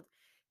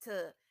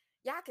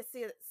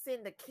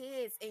send the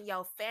kids in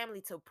your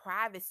family to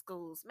private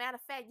schools. Matter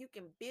of fact, you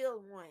can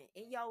build one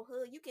in your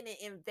hood. You can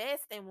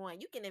invest in one.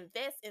 You can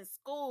invest in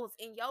schools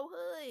in your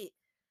hood.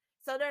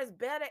 So there's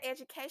better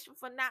education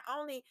for not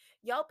only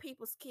your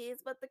people's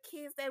kids, but the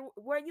kids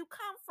where you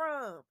come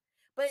from.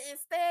 But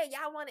instead,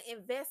 y'all want to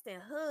invest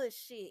in hood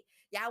shit.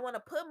 Y'all want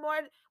to put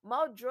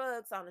more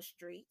drugs on the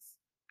streets.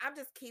 I'm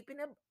just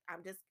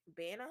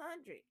being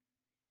 100.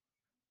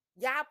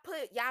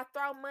 Y'all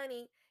throw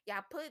money,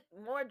 y'all put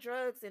more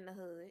drugs in the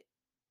hood.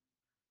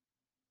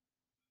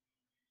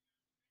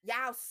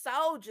 Y'all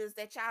soldiers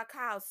that y'all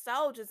call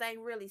soldiers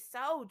ain't really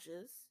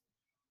soldiers.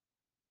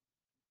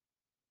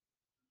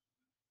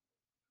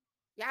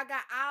 Y'all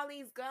got all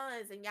these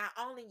guns and y'all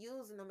only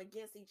using them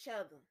against each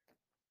other.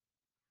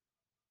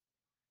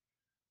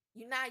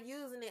 You're not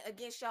using it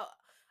against your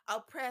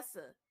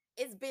oppressor.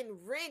 It's been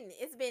written.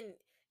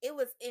 It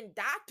was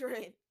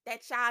indoctrinated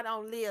that y'all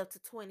don't live to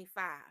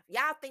 25.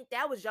 Y'all think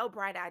that was your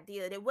bright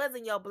idea. It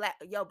wasn't your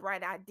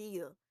bright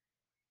idea.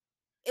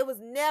 It was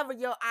never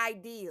your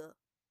idea.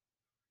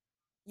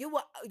 You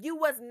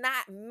was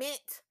not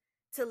meant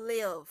to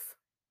live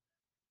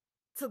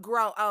to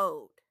grow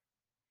old.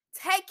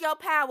 Take your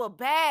power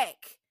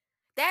back.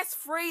 That's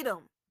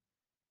freedom.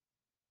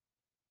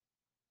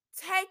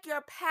 Take your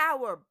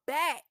power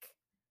back.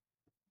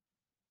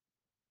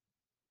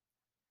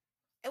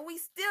 And we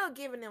still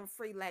giving them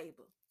free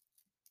labor.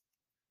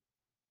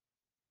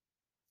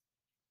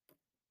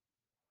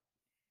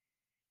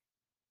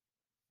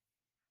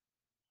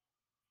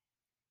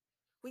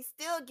 We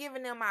still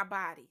giving them our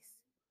bodies.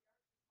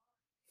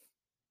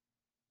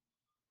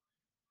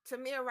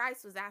 Tamir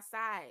Rice was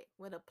outside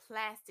with a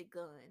plastic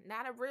gun.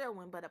 Not a real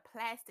one, but a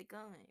plastic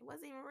gun. It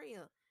wasn't even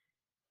real.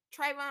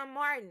 Trayvon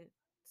Martin,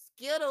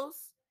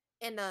 Skittles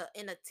in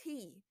a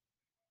tea.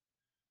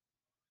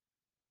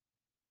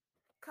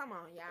 Come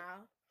on,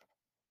 y'all.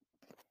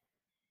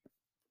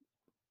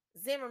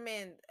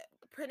 Zimmerman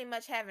pretty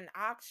much having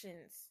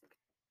auctions,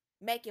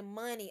 making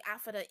money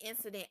off of the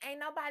incident. Ain't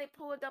nobody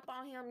pulled up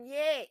on him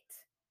yet.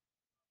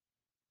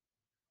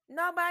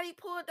 Nobody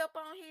pulled up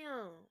on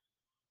him.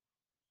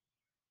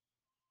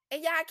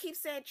 And y'all keep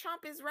saying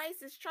Trump is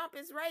racist. Trump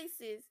is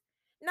racist.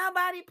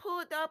 Nobody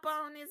pulled up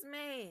on this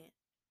man.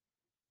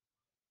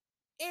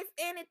 If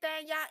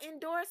anything, y'all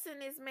endorsing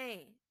this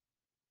man.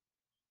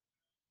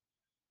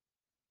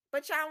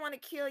 But y'all want to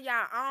kill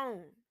y'all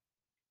own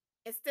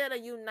instead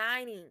of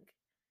uniting.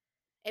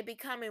 and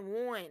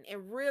becoming one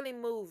and really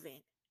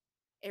moving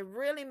and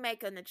really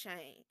making a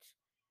change.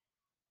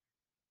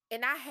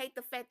 And I hate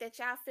the fact that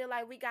y'all feel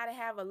like we got to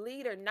have a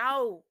leader.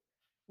 No.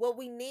 What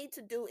we need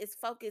to do is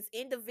focus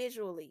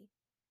individually.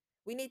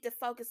 We need to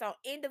focus on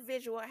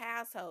individual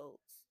households.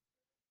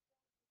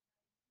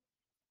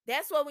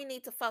 That's what we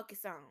need to focus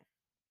on.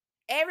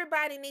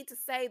 Everybody needs to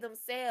save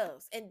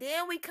themselves, and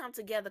then we come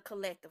together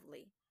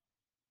collectively.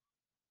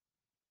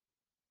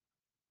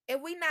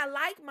 If we not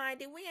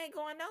like-minded, we ain't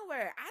going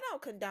nowhere. I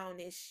don't condone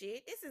this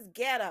shit. This is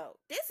ghetto.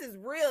 This is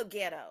real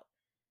ghetto.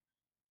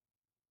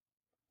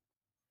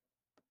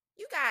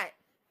 You got,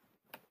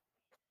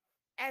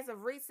 as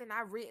of recent,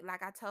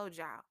 like I told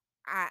y'all,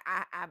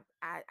 I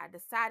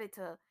decided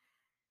to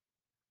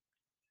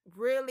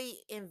really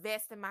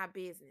invest in my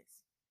business.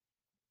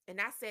 And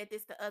I said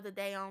this the other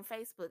day on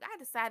Facebook. I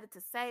decided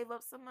to save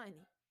up some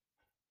money.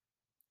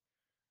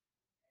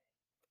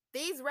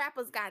 These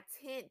rappers got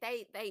 10,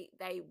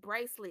 they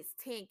bracelets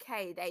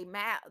 10K. They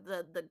mouth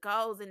the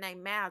goals in their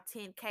mouth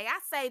 10K. I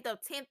saved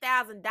up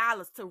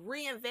 $10,000 to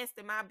reinvest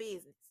in my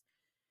business.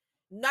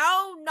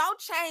 No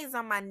chains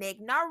on my neck,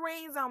 no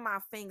rings on my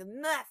finger,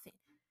 nothing.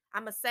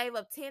 I'ma save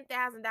up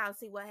 $10,000,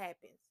 see what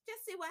happens.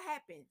 Just see what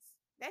happens.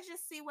 Let's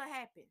just see what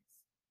happens.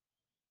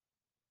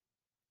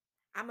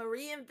 I'ma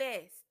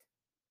reinvest.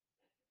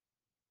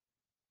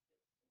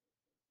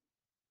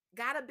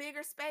 Got a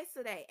bigger space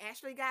today.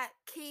 Actually got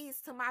keys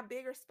to my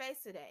bigger space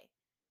today.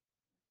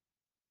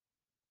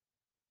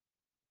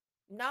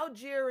 No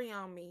jewelry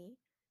on me.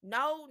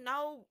 No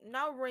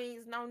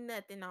rings, no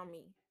nothing on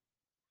me.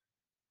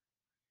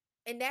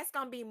 And that's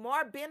going to be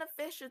more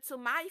beneficial to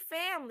my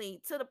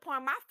family, to the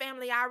point my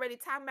family already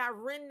talking about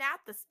renting out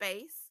the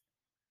space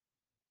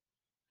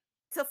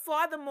to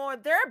furthermore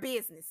their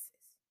businesses.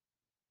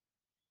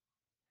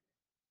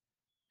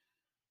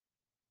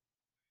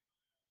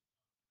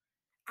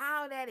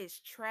 All that is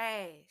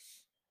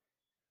trash.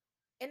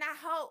 And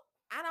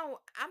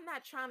I'm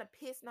not trying to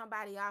piss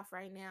nobody off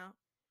right now.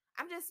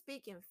 I'm just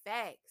speaking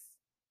facts.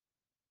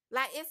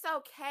 Like, it's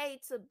okay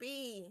to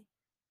be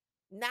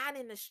not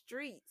in the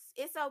streets.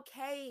 It's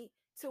okay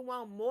to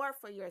want more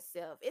for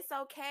yourself. It's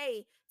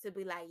okay to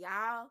be like,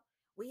 y'all,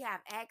 we have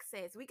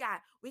access. We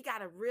got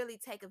to really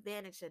take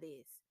advantage of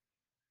this.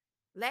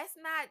 Let's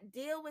not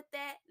deal with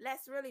that.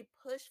 Let's really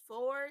push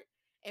forward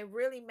and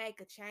really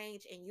make a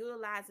change and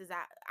utilizes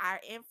our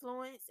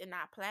influence and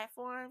our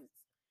platforms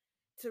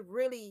to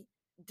really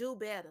do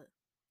better.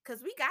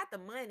 Because we got the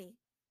money.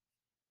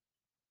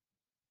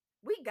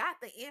 We got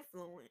the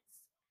influence.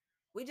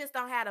 We just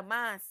don't have the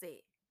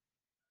mindset.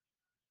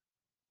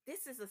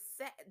 This is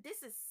sad.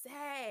 This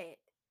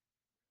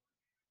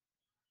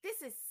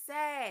is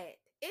sad.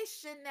 It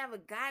should never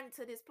gotten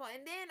to this point.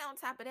 And then on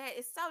top of that,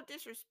 it's so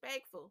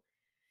disrespectful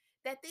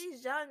that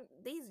these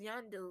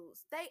young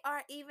dudes, they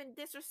are even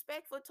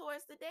disrespectful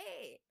towards the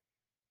dead.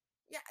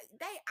 Yeah,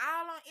 they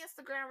all on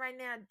Instagram right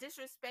now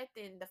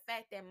disrespecting the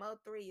fact that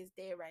Mo3 is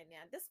dead right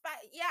now.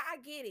 Despite, yeah, I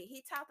get it.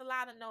 He talked a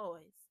lot of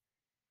noise.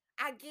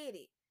 I get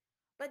it.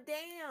 But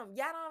damn,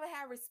 y'all don't even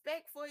have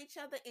respect for each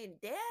other in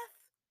death.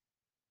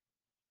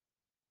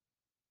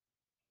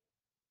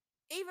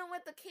 Even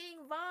with the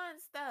King Von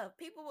stuff,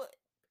 people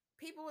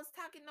was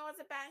talking noise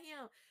about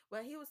him.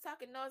 Well, he was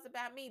talking noise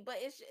about me. But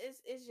it's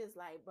just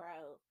like,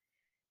 bro,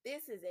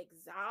 this is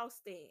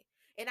exhausting.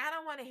 And I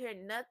don't want to hear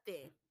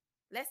nothing.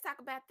 Let's talk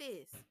about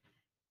this.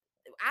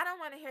 I don't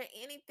want to hear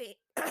anything.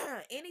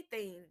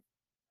 anything.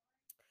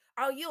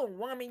 Oh, you a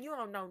woman. You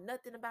don't know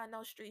nothing about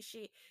no street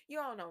shit. You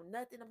don't know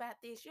nothing about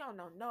this. You don't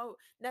know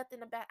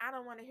nothing about. I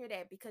don't want to hear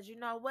that, because you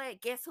know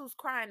what? Guess who's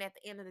crying at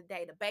the end of the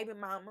day? The baby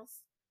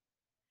mamas,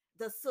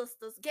 the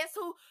sisters. Guess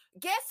who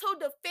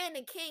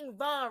defending King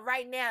Von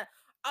right now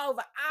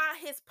over all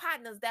his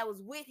partners that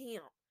was with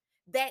him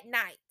that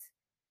night?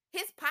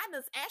 His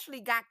partners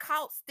actually got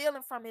caught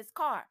stealing from his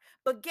car.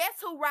 But guess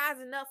who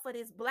rising up for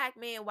this black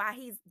man while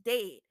he's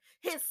dead?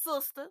 His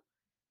sister,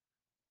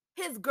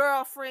 his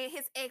girlfriend,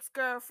 his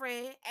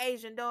ex-girlfriend,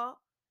 Asian dog.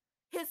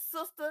 His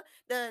sister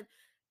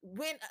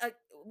went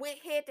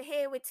head to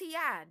head with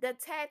T.I. The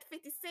attacked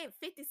 50 Cent.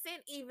 50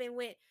 Cent even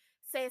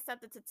said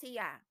something to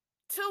T.I.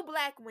 2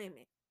 black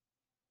women.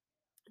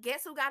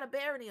 Guess who gotta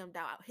bury them,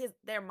 dog?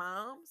 Their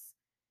moms.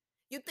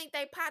 You think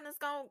they partners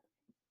gonna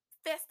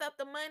fest up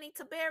the money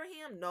to bury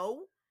him?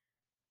 No.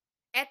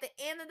 At the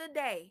end of the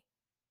day,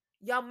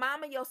 your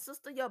mama, your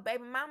sister, your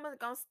baby mama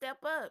gonna step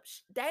up.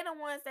 They the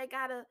ones that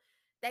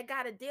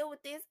gotta deal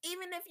with this.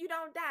 Even if you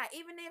don't die,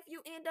 even if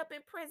you end up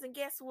in prison,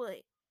 guess what?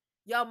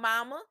 Your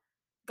mama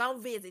gonna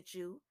visit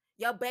you.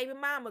 Your baby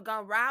mama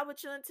gonna ride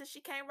with you until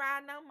she can't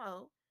ride no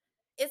more.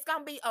 It's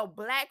gonna be a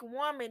black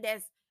woman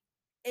that's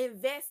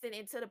investing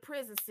into the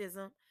prison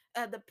system.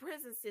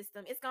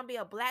 It's gonna be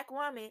a black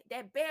woman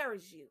that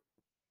buries you.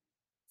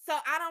 So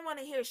I don't want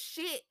to hear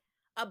shit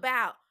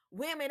about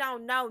women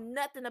don't know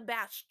nothing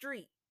about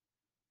street.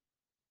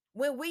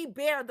 When we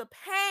bear the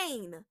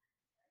pain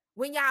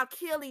when y'all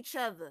kill each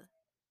other.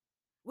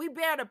 We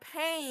bear the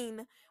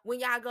pain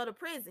when y'all go to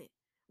prison.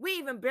 We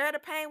even bear the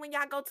pain when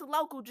y'all go to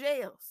local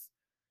jails.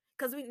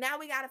 Because now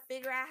we got to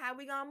figure out how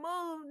we going to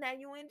move. Now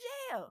you in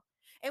jail.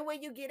 And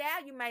when you get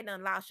out, you may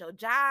done lost your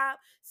job.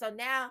 So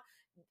now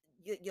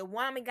your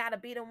woman got to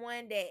be the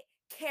one that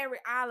carry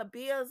all the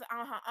bills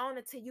on her own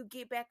until you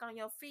get back on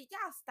your feet.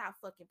 Y'all stop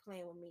fucking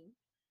playing with me.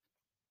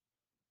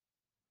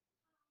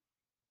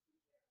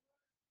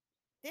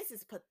 This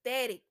is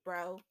pathetic,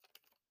 bro.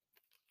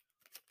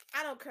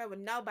 I don't care what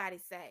nobody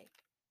say.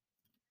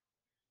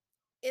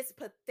 It's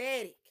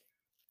pathetic.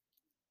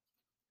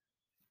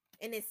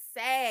 And it's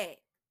sad.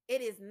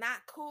 It is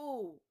not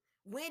cool.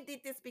 When did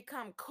this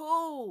become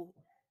cool?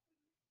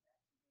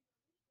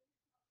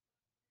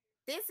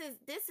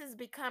 This is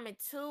becoming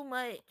too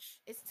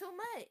much. It's too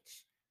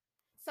much.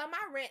 So my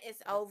rant is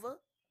over.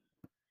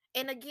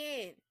 And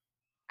again,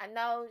 I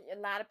know a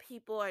lot of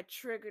people are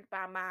triggered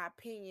by my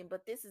opinion,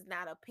 but this is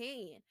not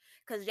opinion.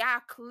 Because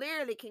y'all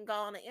clearly can go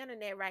on the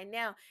internet right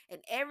now, and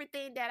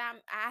everything that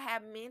I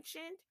have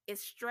mentioned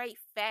is straight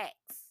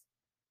facts.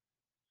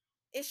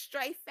 It's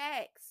straight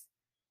facts.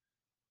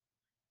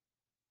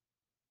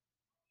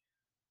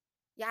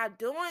 Y'all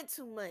doing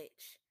too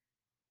much.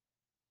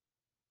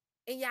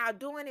 And y'all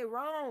doing it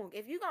wrong.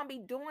 If you're going to be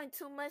doing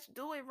too much,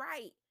 do it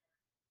right.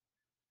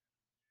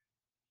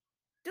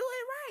 Do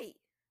it right.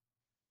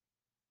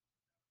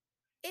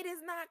 It is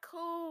not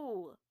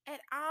cool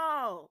at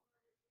all.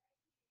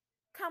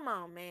 Come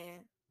on,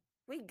 man.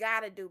 We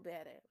got to do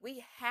better.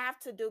 We have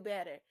to do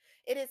better.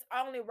 It is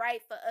only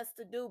right for us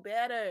to do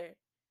better.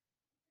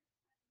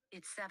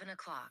 It's 7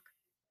 o'clock.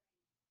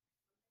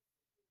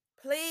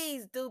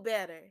 Please do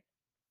better.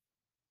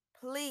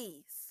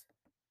 Please.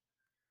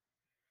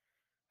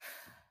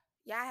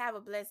 Y'all have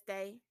a blessed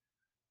day.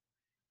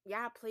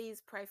 Y'all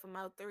please pray for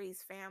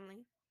Mo3's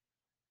family.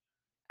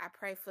 I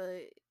pray for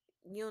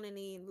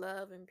unity,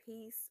 love, and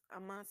peace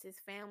amongst his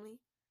family.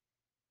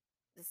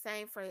 The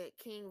same for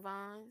King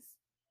Von's.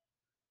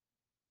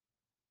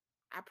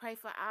 I pray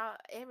for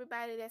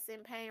everybody that's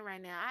in pain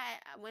right now.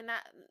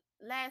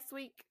 Last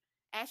week,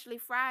 actually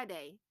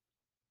Friday,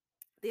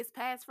 this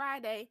past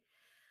Friday,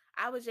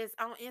 I was just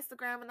on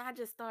Instagram and I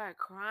just started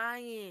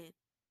crying.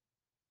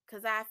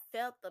 Because I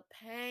felt the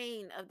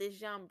pain of this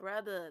young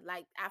brother.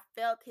 Like, I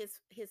felt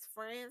his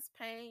friend's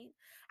pain.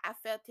 I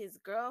felt his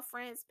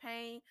girlfriend's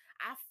pain.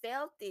 I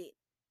felt it.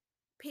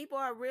 People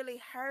are really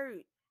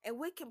hurt. And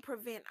we can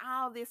prevent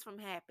all this from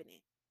happening.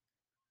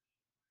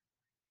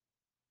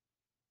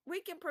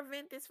 We can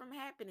prevent this from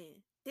happening.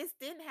 This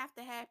didn't have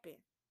to happen.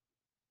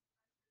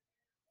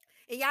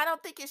 And y'all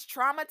don't think it's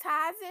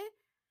traumatizing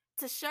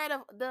to share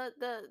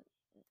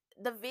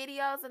the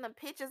videos and the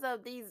pictures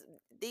of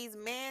these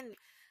men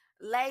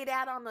laid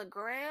out on the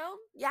ground?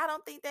 Y'all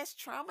don't think that's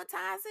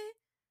traumatizing?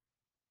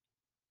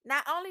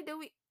 Not only do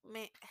we,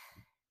 man,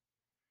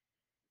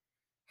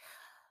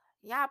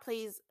 y'all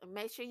please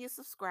make sure you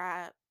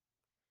subscribe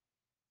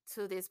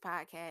to this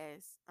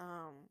podcast.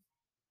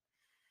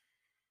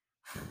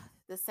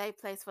 The Safe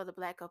Place for the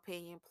Black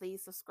Opinion.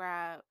 Please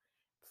subscribe.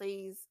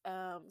 Please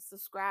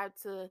subscribe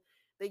to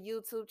the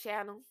YouTube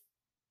channel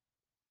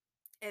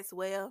as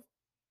well.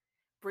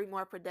 Bring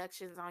More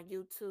Productions on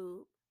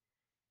YouTube.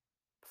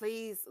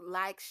 Please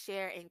like,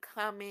 share, and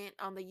comment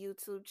on the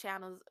YouTube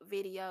channel's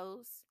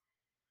videos.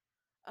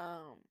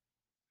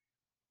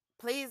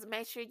 Please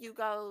make sure you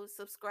go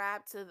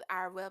subscribe to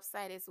our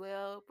website as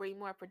well,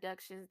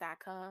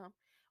 bringmoreproductions.com.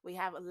 We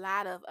have a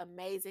lot of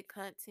amazing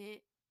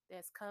content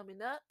that's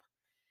coming up.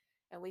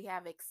 And we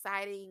have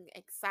exciting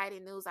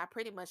news. I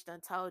pretty much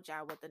done told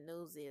y'all what the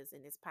news is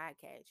in this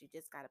podcast. You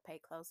just got to pay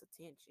close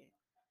attention.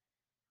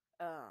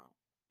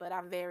 But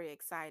I'm very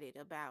excited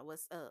about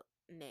what's up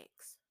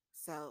next.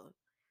 So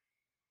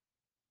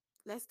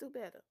let's do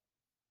better.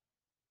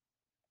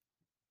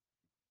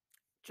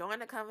 Join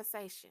the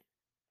conversation.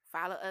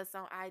 Follow us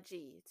on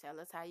IG. Tell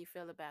us how you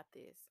feel about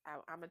this.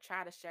 I'm gonna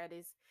try to share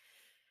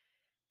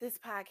this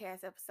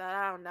podcast episode.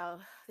 I don't know.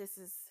 This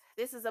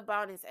is a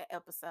bonus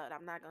episode.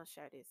 I'm not gonna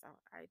share this on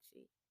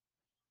IG.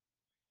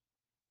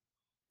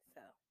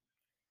 So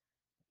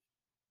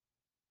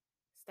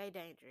stay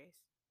dangerous.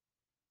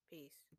 Peace.